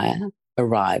Empire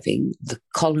arriving, the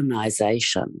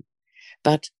colonization,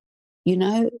 but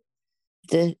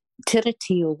the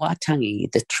Tiriti o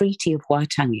Waitangi, the Treaty of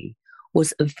Waitangi,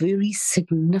 was a very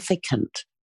significant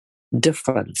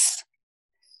difference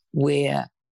where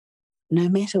no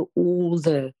matter all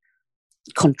the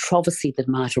controversy that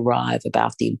might arrive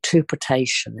about the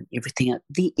interpretation and everything,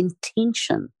 the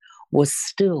intention was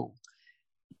still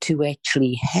to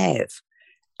actually have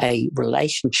a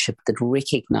relationship that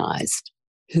recognised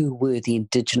who were the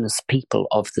indigenous people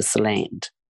of this land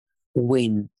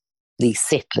when the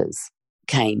settlers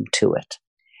came to it.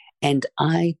 And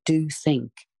I do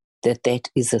think that it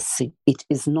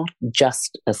is not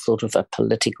just a sort of a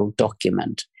political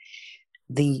document.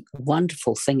 The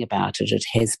wonderful thing about it, it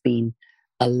has been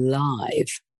a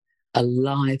live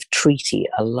treaty,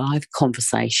 a live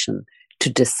conversation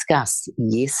to discuss,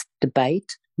 yes,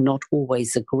 debate, not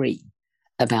always agree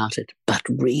about it, but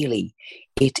really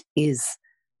it is,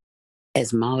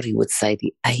 as Māori would say,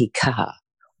 the ahika,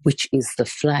 which is the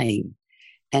flame.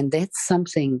 And that's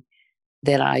something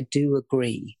that I do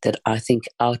agree that I think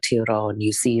Aotearoa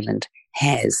New Zealand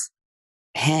has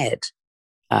had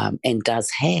and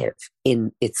does have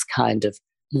in its kind of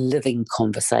living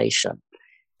conversation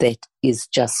that is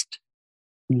just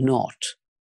not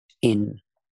in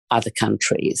other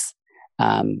countries.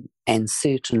 And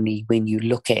certainly when you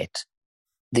look at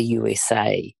the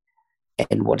USA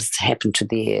and what has happened to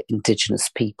their indigenous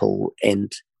people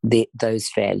and those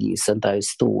values and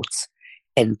those thoughts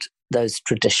and those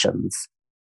traditions,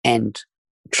 and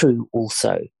true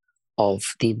also of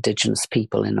the indigenous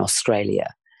people in Australia.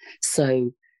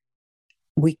 So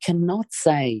we cannot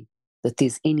say that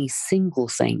there's any single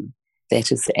thing that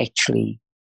has actually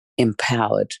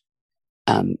empowered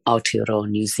Aotearoa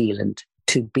New Zealand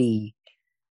to be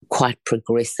quite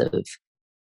progressive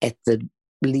at the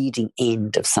leading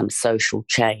end of some social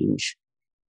change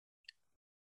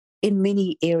in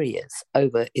many areas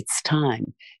over its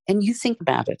time. And you think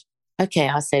about it, okay,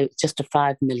 I say it's just a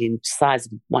 5 million size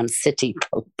of one city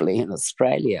probably in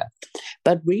Australia.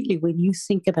 But really, when you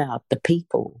think about the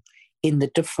people in the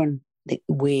different,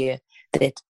 where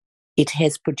that it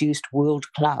has produced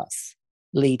world-class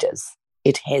leaders,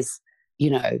 it has,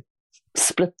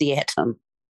 split the atom.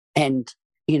 And,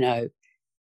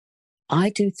 I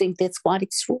do think that's quite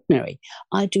extraordinary.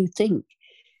 I do think,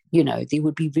 there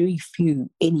would be very few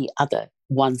any other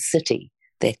one city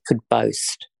that could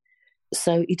boast.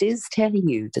 So it is telling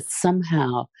you that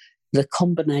somehow the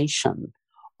combination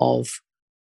of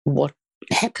what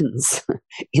happens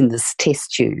in this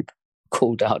test tube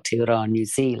called Aotearoa New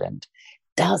Zealand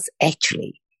does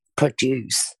actually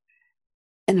produce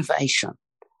innovation,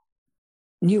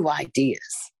 new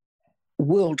ideas,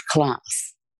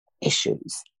 world-class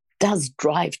issues, does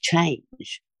drive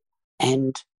change.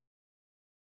 And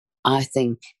I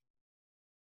think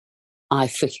I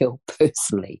feel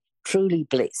personally truly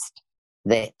blessed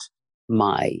that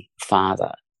my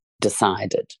father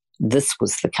decided this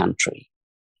was the country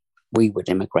we would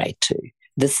immigrate to.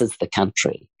 This is the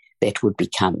country that would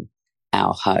become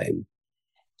our home.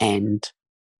 And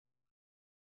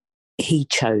he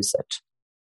chose it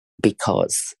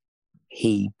because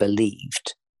he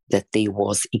believed that there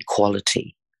was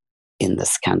equality in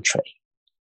this country.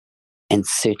 And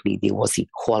certainly there was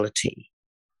equality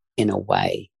in a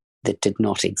way that did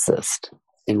not exist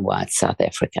in white South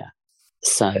Africa.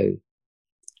 So,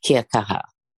 kia kaha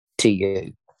to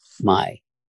you, my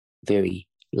very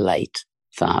late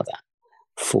father,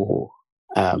 for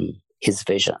his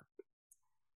vision.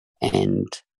 And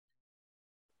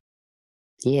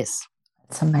yes.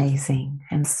 It's amazing.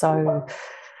 And so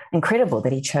incredible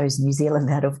that he chose New Zealand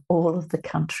out of all of the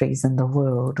countries in the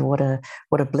world. What a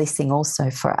blessing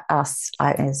also for us,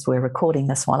 as we're recording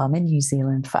this while I'm in New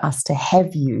Zealand, for us to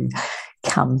have you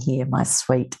come here, my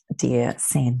sweet dear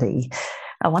Sandy.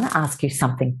 I want to ask you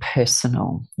something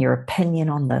personal, your opinion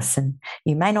on this, and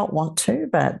you may not want to,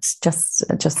 but just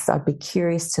I'd be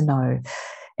curious to know.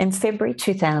 In February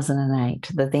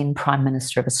 2008, the then Prime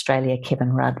Minister of Australia,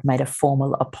 Kevin Rudd, made a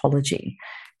formal apology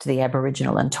to the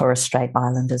Aboriginal and Torres Strait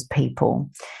Islanders people.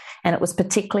 And it was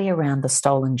particularly around the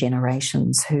stolen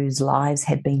generations whose lives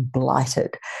had been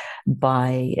blighted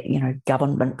by,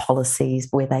 government policies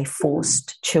where they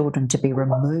forced children to be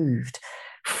removed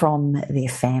from their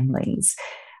families.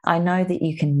 I know that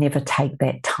you can never take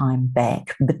that time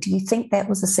back, but do you think that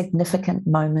was a significant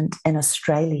moment in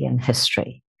Australian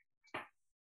history?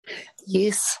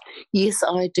 Yes,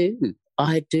 I do.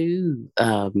 I do,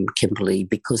 Kimberly,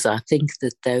 because I think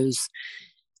that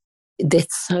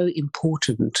that's so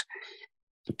important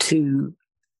to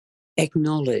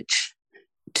acknowledge,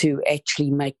 to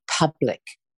actually make public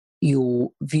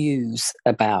your views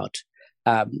about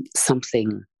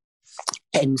something.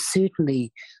 And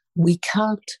certainly we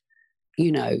can't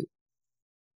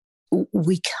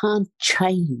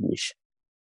change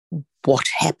what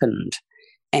happened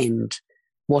and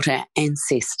what our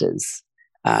ancestors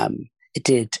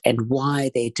did and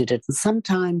why they did it. And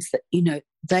sometimes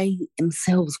they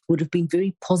themselves would have been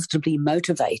very positively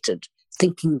motivated,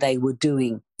 thinking they were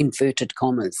doing, inverted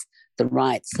commas, the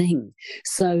right thing.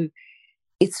 So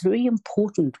it's very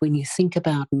important when you think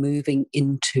about moving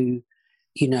into,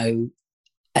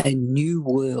 a new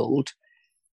world,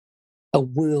 a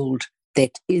world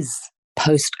that is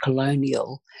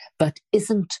post-colonial, but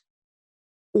isn't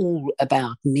all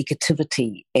about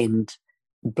negativity and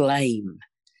blame.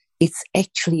 It's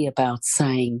actually about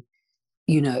saying,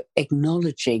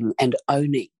 acknowledging and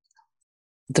owning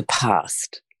the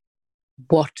past,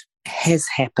 what has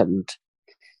happened,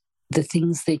 the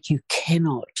things that you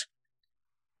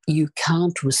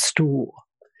can't restore,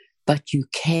 but you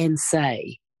can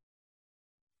say,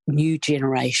 new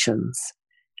generations,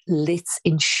 let's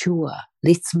make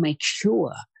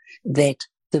sure that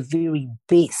the very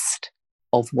best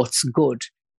of what's good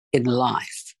in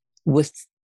life with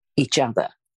each other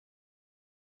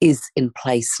is in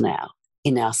place now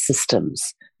in our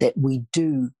systems, that we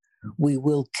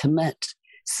will commit.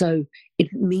 So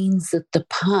it means that the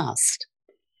past,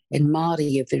 and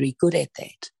Māori are very good at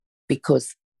that,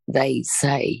 because they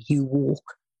say you walk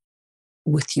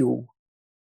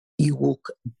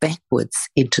backwards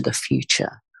into the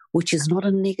future, which is not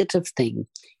a negative thing.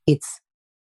 It's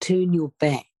turn your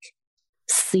back,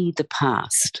 see the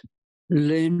past,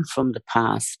 learn from the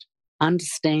past,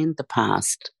 understand the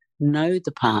past, know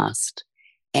the past,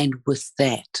 and with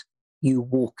that, you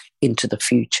walk into the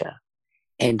future.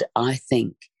 And I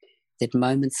think that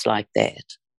moments like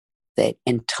that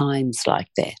and times like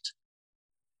that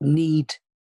need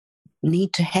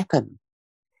to happen.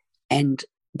 And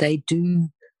they do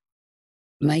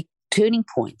make turning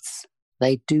points.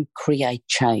 They do create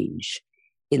change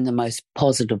in the most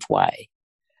positive way,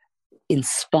 in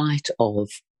spite of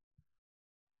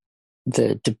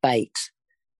the debate,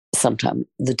 sometimes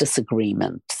the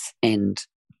disagreements, and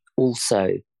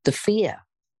also the fear,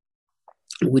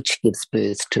 which gives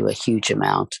birth to a huge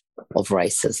amount of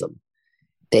racism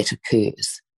that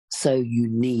occurs. So you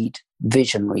need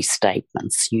visionary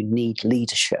statements, you need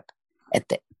leadership at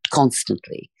that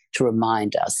constantly to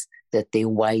remind us that there are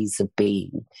ways of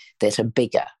being that are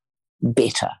bigger,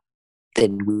 better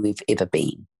than we've ever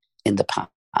been in the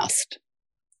past.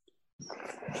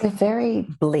 We're very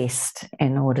blessed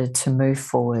in order to move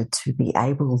forward, to be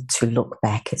able to look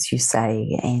back, as you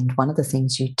say. And one of the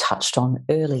things you touched on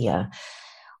earlier,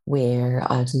 where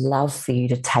I'd love for you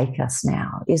to take us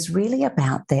now, is really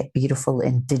about that beautiful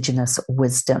Indigenous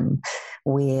wisdom,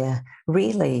 where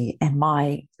really, and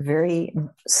my very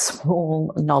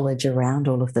small knowledge around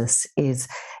all of this is,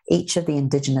 each of the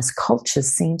Indigenous cultures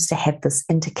seems to have this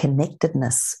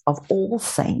interconnectedness of all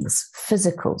things: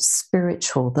 physical,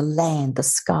 spiritual, the land, the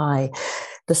sky,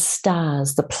 the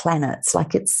stars, the planets.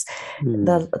 Like it's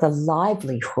the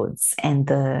livelihoods and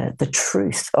the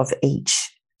truth of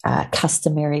each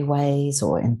customary ways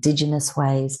or Indigenous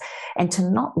ways. And to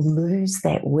not lose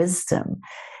that wisdom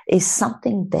is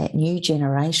something that new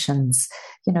generations,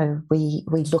 we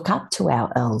look up to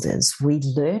our elders, we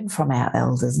learn from our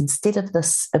elders instead of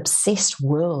this obsessed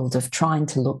world of trying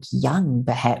to look young,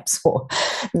 perhaps, or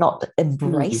not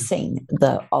embracing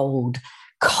the old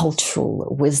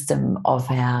cultural wisdom of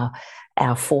our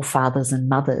forefathers and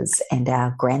mothers and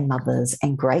our grandmothers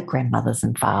and great-grandmothers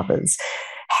and fathers.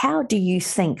 How do you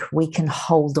think we can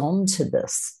hold on to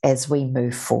this as we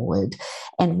move forward?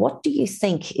 And what do you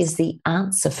think is the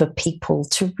answer for people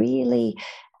to really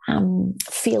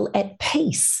feel at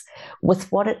peace with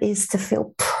what it is to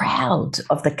feel proud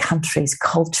of the country's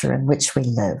culture in which we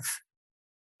live?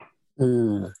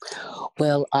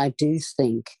 Well, I do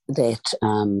think that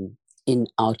in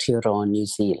Aotearoa, New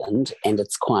Zealand, and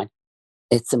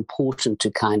it's important to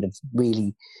kind of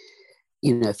really,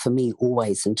 for me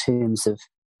always in terms of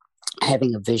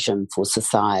having a vision for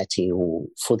society or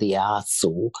for the arts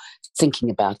or thinking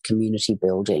about community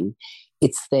building,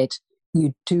 it's that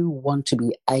you do want to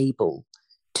be able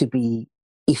to be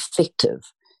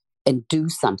effective and do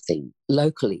something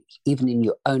locally, even in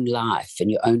your own life, in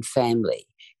your own family,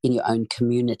 in your own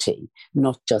community,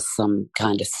 not just some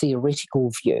kind of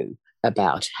theoretical view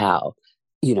about how,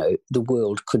 the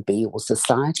world could be or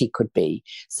society could be.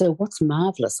 So what's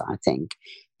marvellous, I think,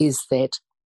 is that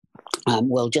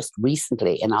just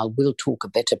recently, and I will talk a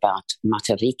bit about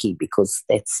Matariki because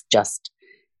that's just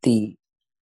an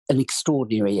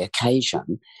extraordinary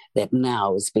occasion that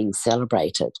now is being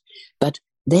celebrated. But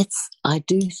I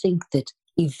do think that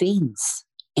events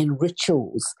and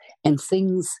rituals and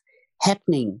things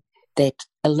happening that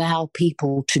allow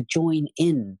people to join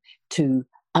in, to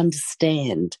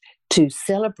understand, to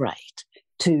celebrate,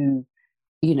 to,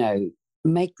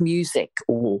 make music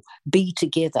or be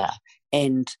together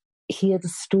and hear the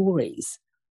stories,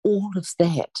 all of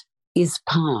that is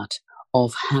part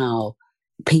of how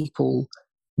people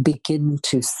begin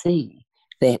to see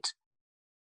that,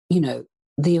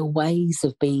 there are ways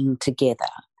of being together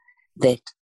that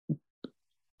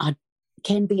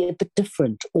can be a bit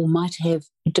different or might have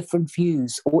different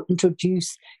views or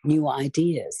introduce new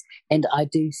ideas. And I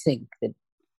do think that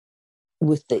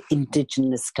with the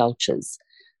indigenous cultures,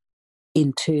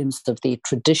 in terms of their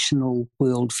traditional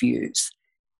worldviews,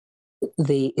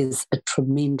 there is a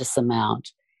tremendous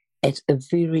amount at a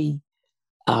very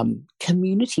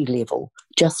community level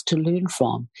just to learn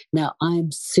from. Now,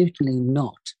 I'm certainly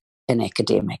not an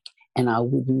academic, and I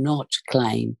would not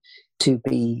claim to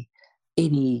be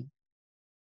any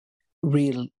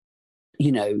real,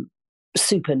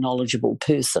 super knowledgeable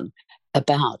person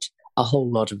about a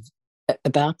whole lot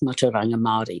about Maturanga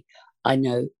Māori. I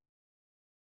know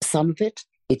some of it.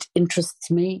 It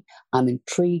interests me. I'm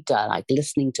intrigued. I like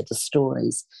listening to the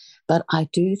stories. But I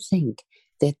do think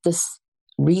that this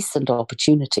recent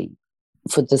opportunity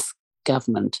for this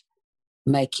government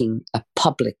making a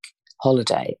public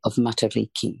holiday of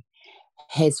Matariki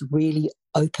has really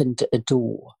opened a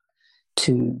door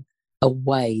to a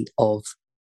way of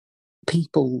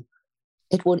people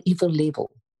at whatever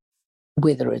level,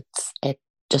 whether it's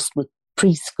just with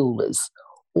preschoolers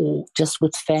or just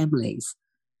with families,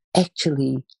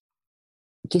 actually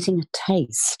getting a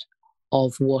taste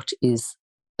of what is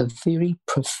a very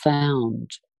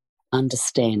profound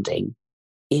understanding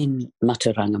in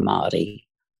Maturanga Māori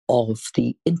of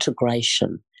the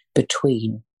integration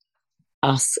between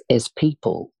us as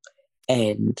people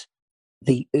and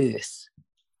the earth,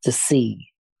 the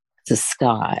sea, the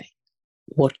sky,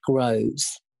 what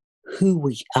grows, who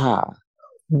we are,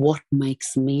 what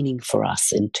makes meaning for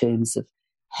us in terms of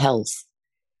health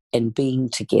and being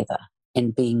together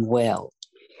and being well.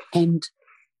 And,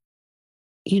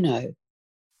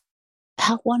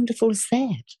 how wonderful is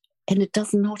that? And it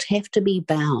does not have to be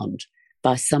bound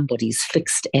by somebody's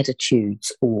fixed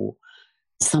attitudes or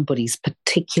somebody's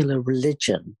particular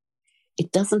religion.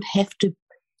 It doesn't have to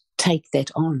take that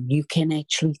on. You can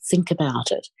actually think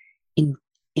about it in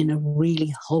a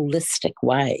really holistic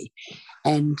way.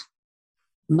 And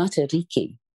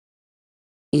Matariki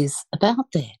is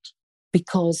about that,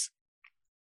 because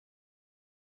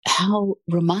how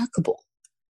remarkable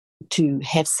to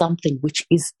have something which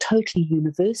is totally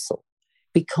universal,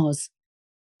 because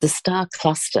the star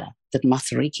cluster that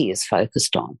Matariki is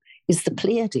focused on is the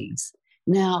Pleiades.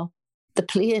 Now, the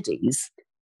Pleiades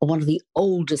are one of the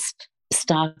oldest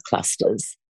star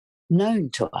clusters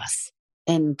known to us,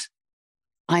 and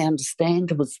I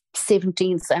understand it was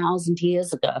 17,000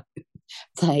 years ago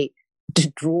they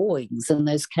did drawings in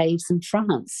those caves in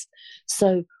France.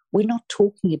 So we're not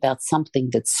talking about something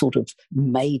that's sort of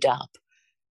made up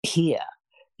here,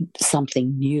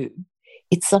 something new.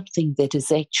 It's something that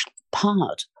is actually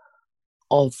part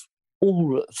of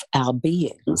all of our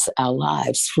beings, our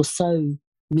lives for so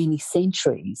many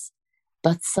centuries.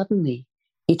 But suddenly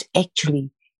it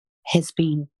actually has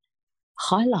been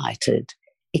highlighted,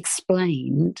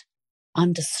 explained,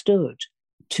 understood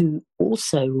to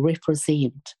also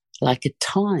represent like a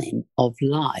time of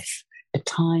life, a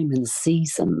time in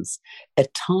seasons, a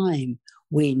time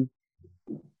when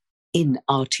in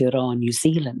Aotearoa, New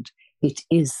Zealand, it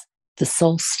is the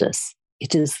solstice,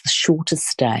 it is the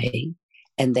shortest day,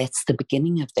 and that's the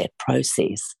beginning of that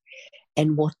process.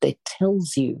 And what that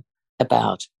tells you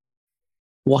about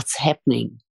what's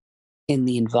happening in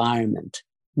the environment,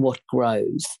 what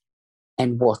grows,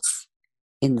 and what's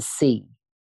in the sea,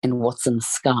 and what's in the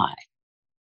sky,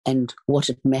 and what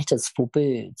it matters for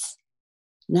birds.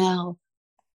 Now,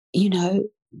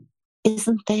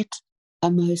 isn't that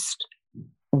a most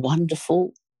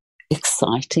wonderful,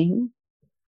 exciting,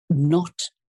 not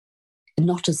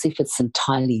as if it's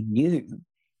entirely new,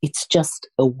 it's just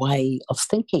a way of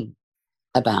thinking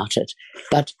about it.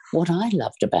 But what I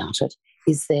loved about it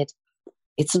is that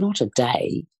it's not a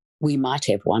day. We might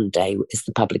have one day as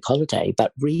the public holiday,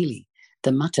 but really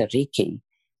the Matariki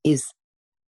is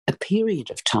a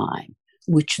period of time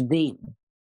which then,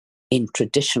 in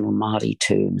traditional Māori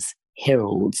terms,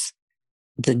 heralds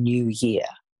the new year,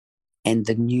 and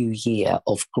the new year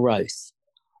of growth,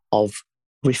 of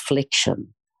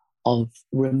reflection, of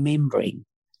remembering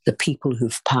the people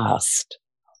who've passed,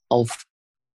 of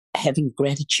having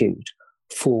gratitude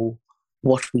for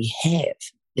what we have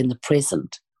in the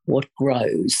present, what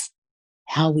grows,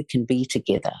 how we can be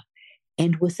together.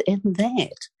 And within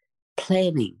that,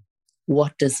 planning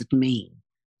what does it mean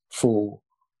for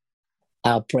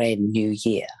our brand new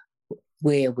year,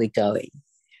 where we're going.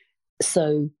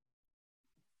 So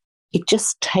it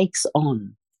just takes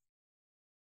on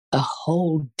a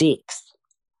whole depth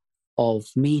of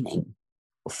meaning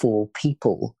for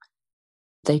people.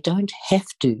 They don't have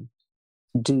to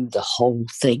do the whole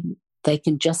thing. They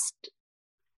can just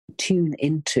tune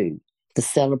into the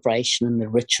celebration and the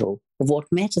ritual of what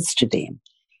matters to them.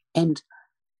 And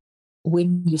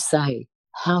when you say,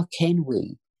 how can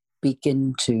we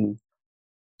begin to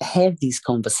have these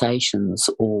conversations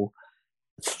or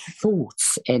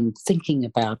thoughts and thinking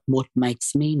about what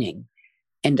makes meaning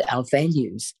and our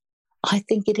values, I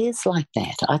think it is like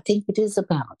that. I think it is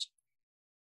about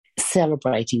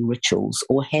celebrating rituals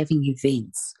or having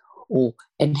events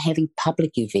and having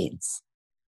public events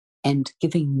and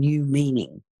giving new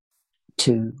meaning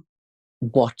to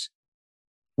what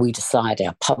we decide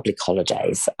our public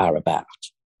holidays are about.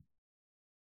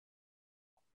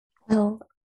 Well,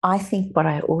 I think what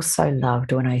I also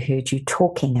loved when I heard you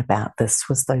talking about this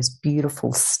was those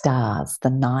beautiful stars, the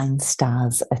 9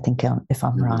 stars, I think, if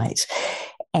I'm right.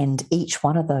 And each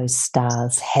one of those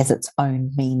stars has its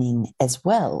own meaning as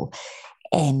well.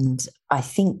 And I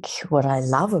think what I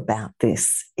love about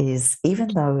this is, even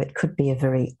though it could be a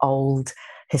very old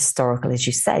historical, as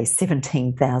you say,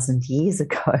 17,000 years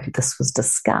ago, this was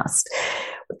discussed,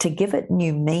 to give it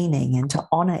new meaning and to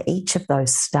honour each of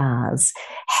those stars,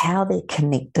 how they're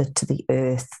connected to the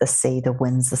earth, the sea, the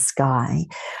winds, the sky.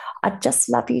 I'd just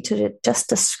love you to just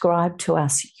describe to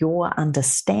us your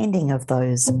understanding of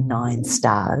those 9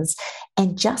 stars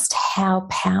and just how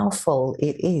powerful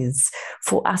it is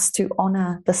for us to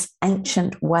honour this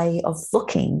ancient way of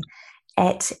looking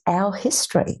at our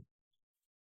history.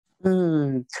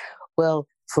 Well,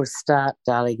 for a start,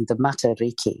 darling, the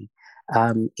Matariki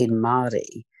in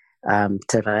Māori,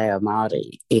 Te Reo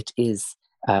Māori, it is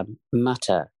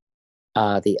mata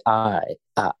are the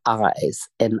eyes,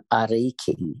 and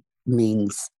ariki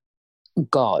means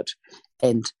God,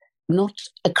 and not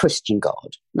a Christian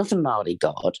God, not a Māori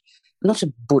God, not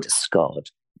a Buddhist God,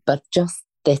 but just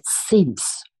that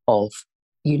sense of,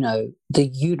 the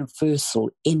universal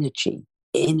energy,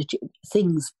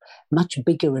 things much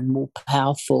bigger and more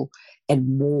powerful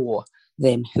and more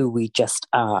than who we just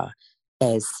are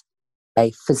as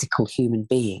a physical human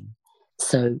being.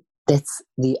 So that's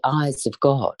the eyes of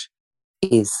God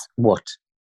is what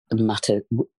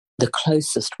the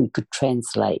closest we could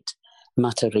translate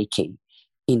Matariki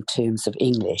in terms of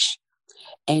English.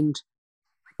 And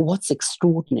what's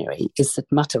extraordinary is that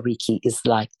Matariki is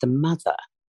like the mother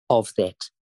of that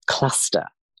cluster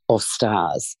of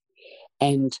stars.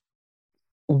 And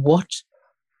what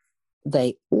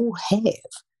they all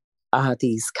have are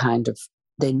these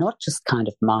they're not just kind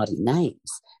of Māori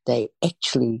names. They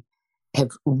actually have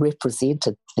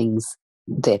represented things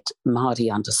that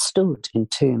Māori understood in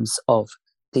terms of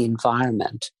the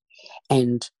environment.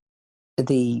 And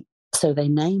so they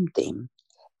named them,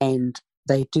 and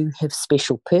they do have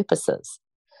special purposes.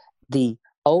 The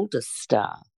oldest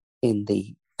star in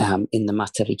the in the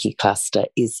Matariki cluster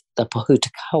is the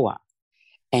Pohutakawa.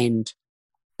 And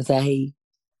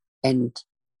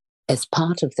as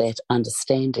part of that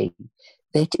understanding,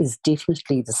 that is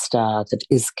definitely the star that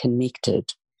is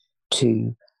connected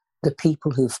to the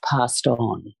people who've passed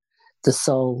on, the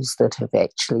souls that have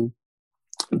actually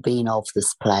been of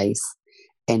this place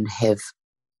and have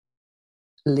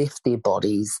left their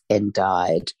bodies and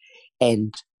died.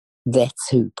 And that's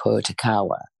who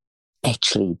Pohutakawa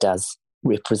actually does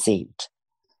represent.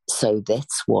 So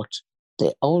that's what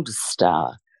the oldest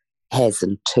star has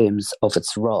in terms of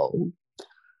its role.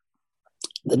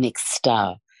 The next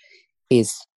star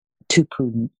is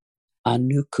Tupu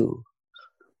Anuku,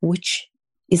 which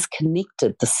is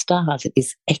connected, the star that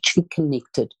is actually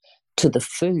connected to the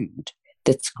food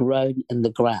that's grown in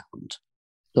the ground,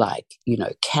 like,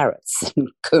 carrots and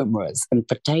kumaras and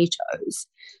potatoes.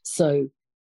 So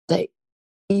they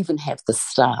even have the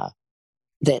star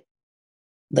that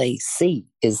they see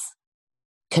is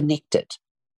connected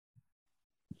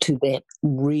to that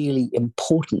really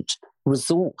important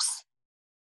resource,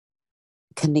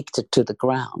 connected to the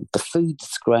ground, the food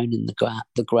that's grown in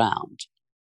the ground.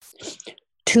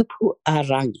 Tupu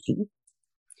Arangi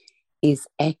is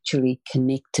actually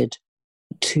connected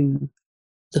to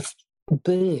the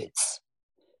birds,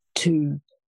 to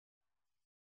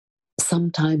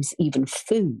sometimes even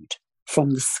food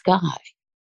from the sky.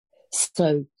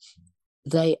 So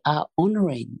they are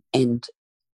honouring and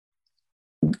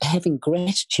having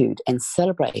gratitude and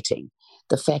celebrating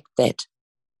the fact that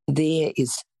there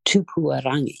is Tupu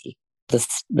Arangi,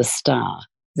 the star,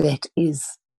 that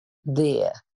is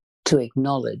there to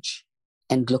acknowledge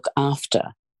and look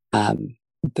after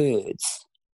birds.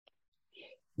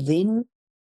 Then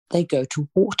they go to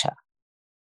water,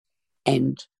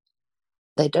 and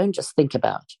they don't just think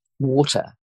about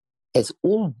water as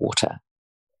all water.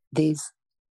 There's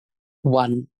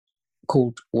one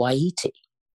called Waiti,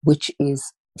 which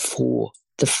is for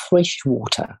the fresh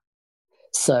water.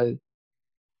 So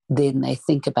then they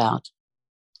think about,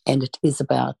 and it is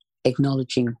about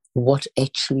acknowledging what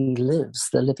actually lives,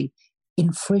 the living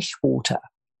in fresh water.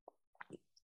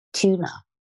 Tuna.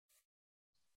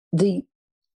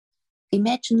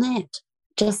 Imagine that,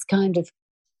 just kind of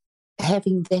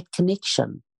having that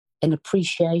connection and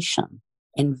appreciation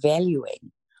and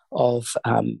valuing of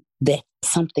that,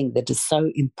 something that is so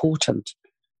important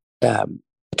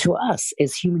to us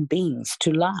as human beings,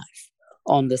 to life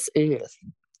on this earth.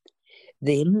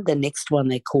 Then the next one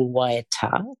they call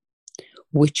Waiata,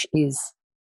 which is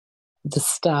the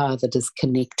star that is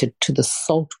connected to the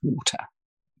salt water.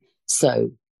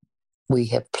 So we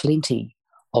have plenty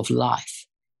of life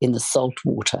in the salt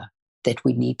water that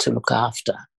we need to look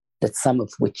after, that some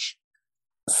of which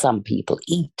some people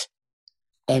eat.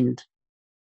 And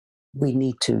we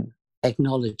need to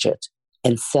acknowledge it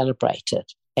and celebrate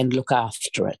it and look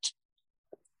after it.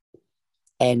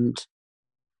 And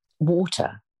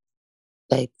water,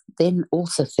 they then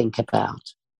also think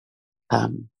about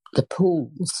the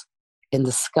pools in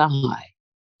the sky,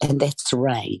 and that's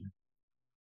rain.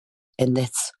 And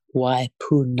that's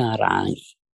Waipunarangi.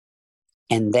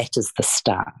 And that is the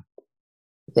star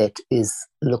that is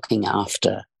looking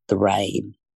after the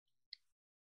rain.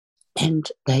 And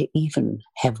they even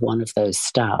have one of those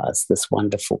stars, this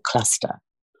wonderful cluster,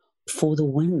 for the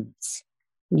winds.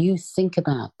 You think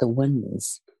about the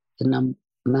winds, the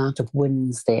amount of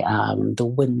winds there are, and the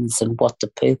winds and what the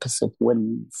purpose of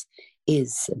winds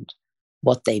is and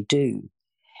what they do,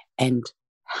 and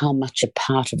how much a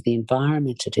part of the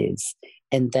environment it is.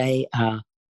 And they are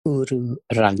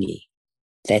Ururangi.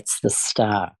 That's the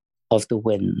star of the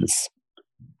winds.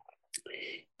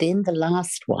 Then the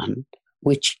last one,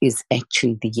 which is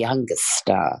actually the youngest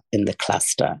star in the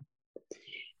cluster,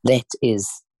 that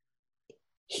is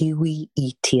Hiwi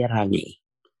Itirangi.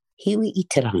 Hiwi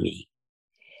Itirangi.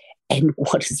 And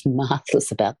what is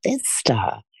marvellous about that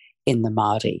star in the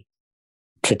Māori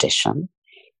tradition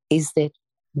is that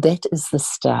that is the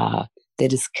star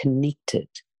that is connected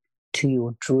to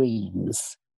your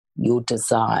dreams, your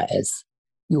desires,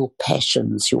 your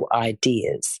passions, your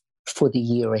ideas for the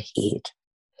year ahead.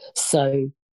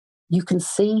 So you can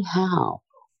see how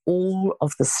all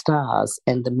of the stars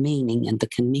and the meaning and the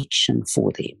connection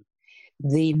for them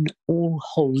then all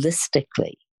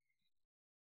holistically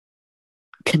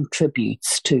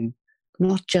contributes to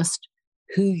not just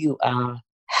who you are,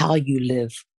 how you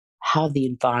live, how the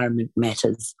environment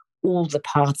matters, all the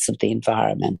parts of the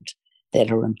environment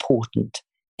that are important,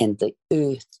 and the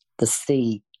earth, the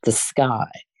sea, the sky,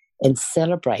 and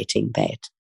celebrating that.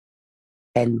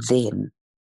 And then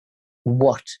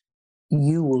what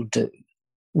you will do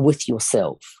with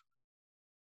yourself,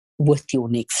 with your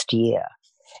next year,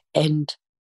 And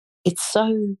it's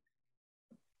so,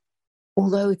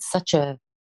 although it's such a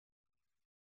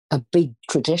big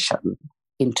tradition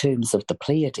in terms of the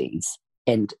Pleiades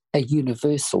and a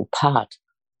universal part,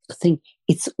 I think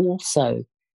it's also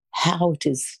how it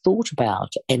is thought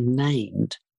about and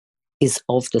named is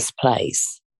of this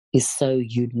place is so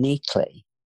uniquely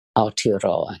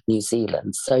Aotearoa, New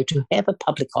Zealand. So to have a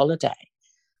public holiday,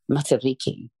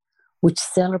 Matariki, which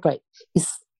celebrate is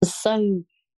so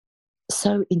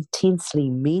intensely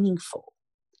meaningful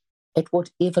at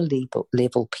whatever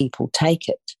level people take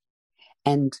it.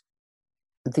 And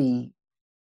the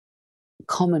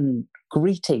common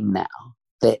greeting now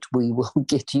that we will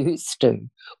get used to,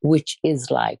 which is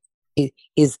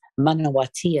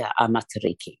Manawatia a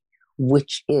Matariki,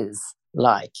 which is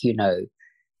like,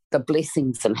 the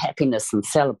blessings and happiness and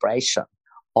celebration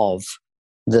of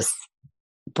this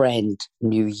brand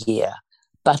new year,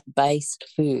 but based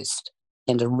first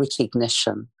in a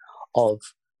recognition of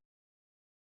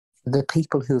the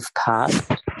people who've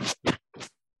passed,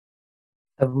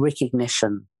 a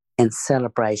recognition and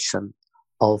celebration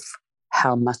of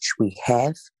how much we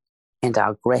have and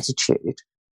our gratitude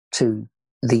to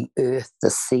the earth, the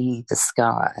sea, the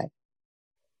sky,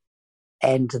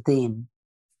 and then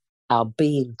our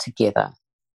being together,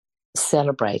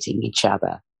 celebrating each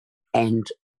other and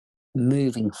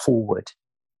moving forward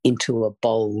into a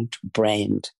bold,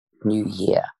 brand new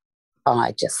year.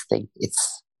 I just think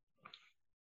it's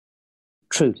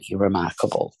truly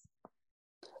remarkable.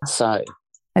 So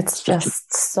it's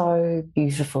just so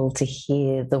beautiful to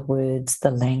hear the words,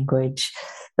 the language,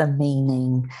 the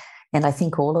meaning. And I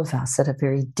think all of us at a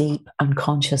very deep,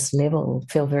 unconscious level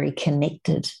feel very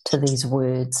connected to these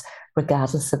words,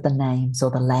 regardless of the names or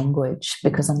the language,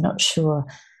 because I'm not sure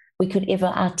we could ever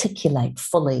articulate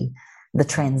fully the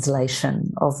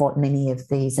translation of what many of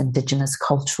these Indigenous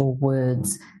cultural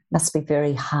words must be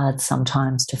very hard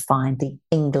sometimes to find the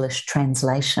English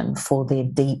translation for their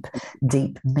deep,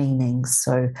 deep meanings.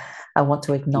 So I want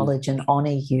to acknowledge and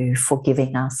honour you for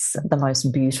giving us the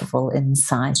most beautiful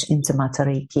insight into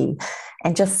Matariki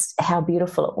and just how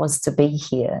beautiful it was to be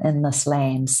here in this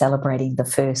land celebrating the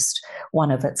first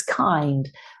one of its kind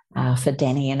for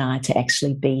Danny and I to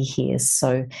actually be here.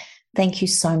 So thank you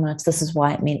so much. This is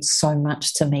why it meant so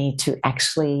much to me to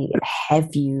actually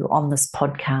have you on this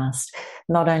podcast,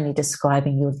 not only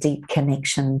describing your deep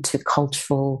connection to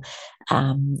cultural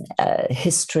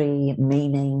history,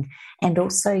 meaning, and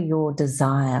also your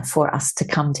desire for us to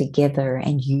come together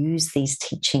and use these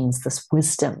teachings, this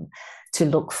wisdom, to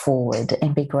look forward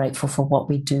and be grateful for what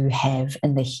we do have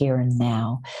in the here and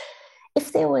now.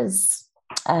 If there was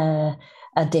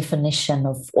a definition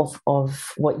of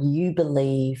what you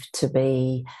believe to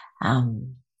be,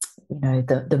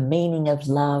 the meaning of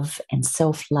love and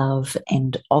self-love,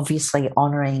 and obviously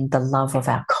honouring the love of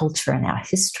our culture and our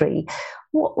history,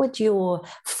 what would your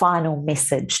final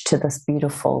message to this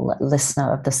beautiful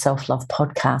listener of the Self-Love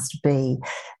podcast be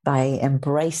by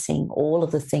embracing all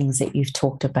of the things that you've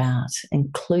talked about,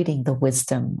 including the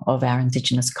wisdom of our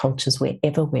Indigenous cultures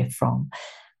wherever we're from?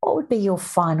 What would be your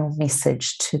final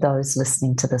message to those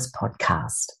listening to this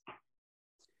podcast?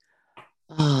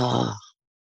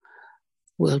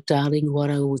 Well, darling,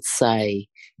 what I would say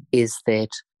is that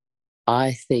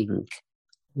I think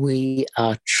we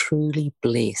are truly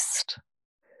blessed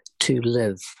to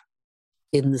live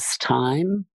in this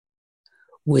time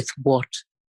with what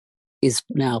is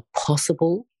now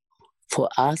possible for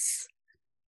us,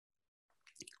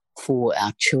 for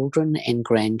our children and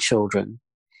grandchildren.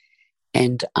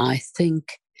 And I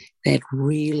think that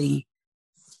really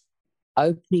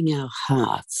opening our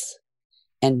hearts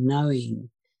and knowing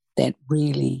that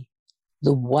really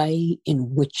the way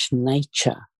in which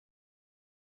nature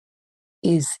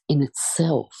is in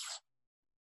itself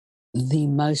the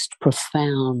most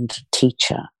profound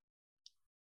teacher,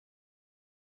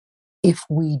 if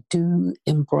we do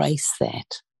embrace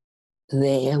that,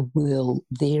 therein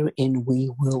we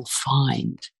will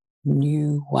find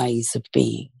new ways of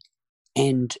being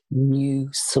and new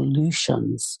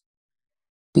solutions,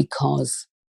 because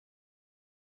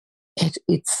at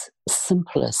its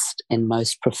simplest and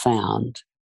most profound,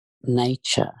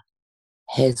 nature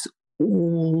has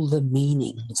all the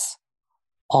meanings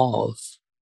of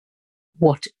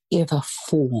whatever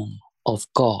form of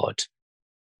God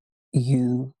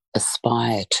you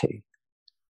aspire to.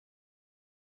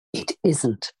 It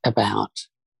isn't about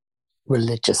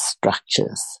religious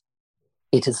structures.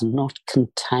 It is not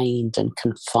contained and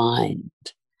confined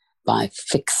by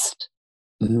fixed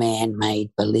man-made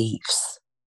beliefs.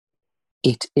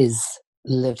 It is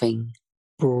living,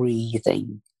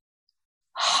 breathing,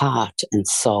 heart and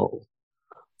soul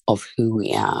of who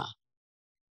we are.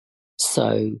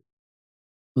 So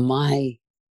one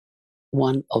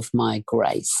of my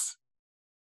grace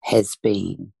has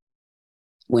been,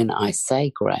 when I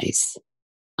say grace,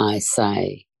 I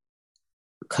say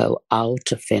ko ao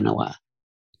te whenua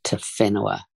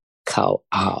ko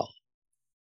ao.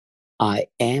 I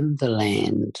am the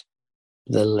land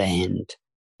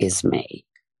is me.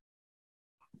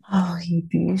 Oh, you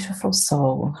beautiful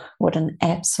soul. What an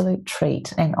absolute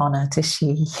treat and honour to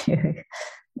share you.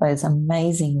 Those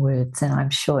amazing words, and I'm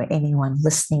sure anyone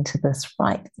listening to this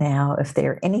right now, if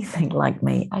they're anything like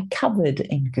me, are covered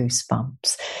in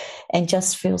goosebumps and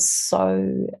just feel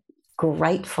so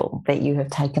grateful that you have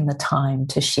taken the time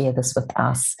to share this with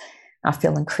us. I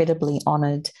feel incredibly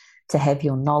honoured to have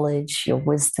your knowledge, your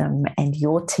wisdom, and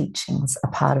your teachings a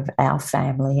part of our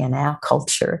family and our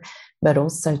culture, but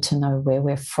also to know where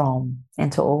we're from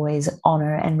and to always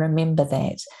honour and remember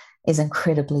that is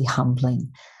incredibly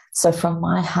humbling. So from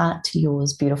my heart to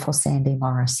yours, beautiful Sandy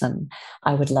Morrison,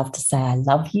 I would love to say I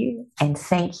love you and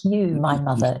thank you, my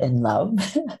mother in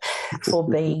love, for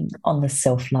being on the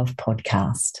Self-Love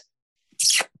Podcast.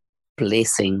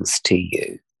 Blessings to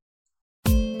you.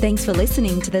 Thanks for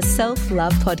listening to the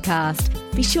Self-Love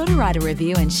Podcast. Be sure to write a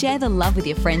review and share the love with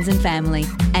your friends and family.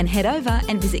 And head over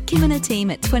and visit Kim and her team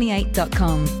at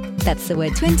 28.com. That's the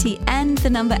word 20 and the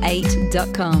number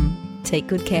 8.com. Take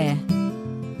good care.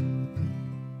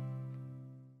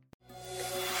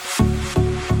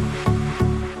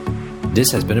 This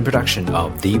has been a production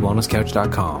of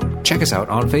TheWellnessCouch.com. Check us out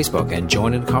on Facebook and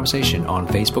join in the conversation on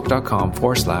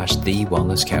Facebook.com/The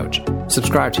Wellness Couch.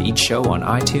 Subscribe to each show on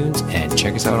iTunes and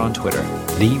check us out on Twitter.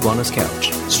 The Wellness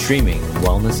Couch, streaming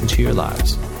wellness into your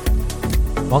lives.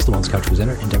 Whilst the Wellness Couch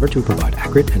presenter endeavor to provide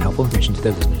accurate and helpful information to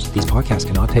their listeners, these podcasts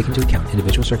cannot take into account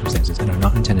individual circumstances and are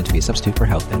not intended to be a substitute for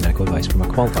health and medical advice from a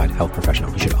qualified health professional.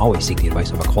 You should always seek the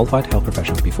advice of a qualified health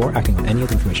professional before acting on any of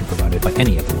the information provided by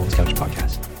any of the Wellness Couch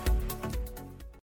podcasts.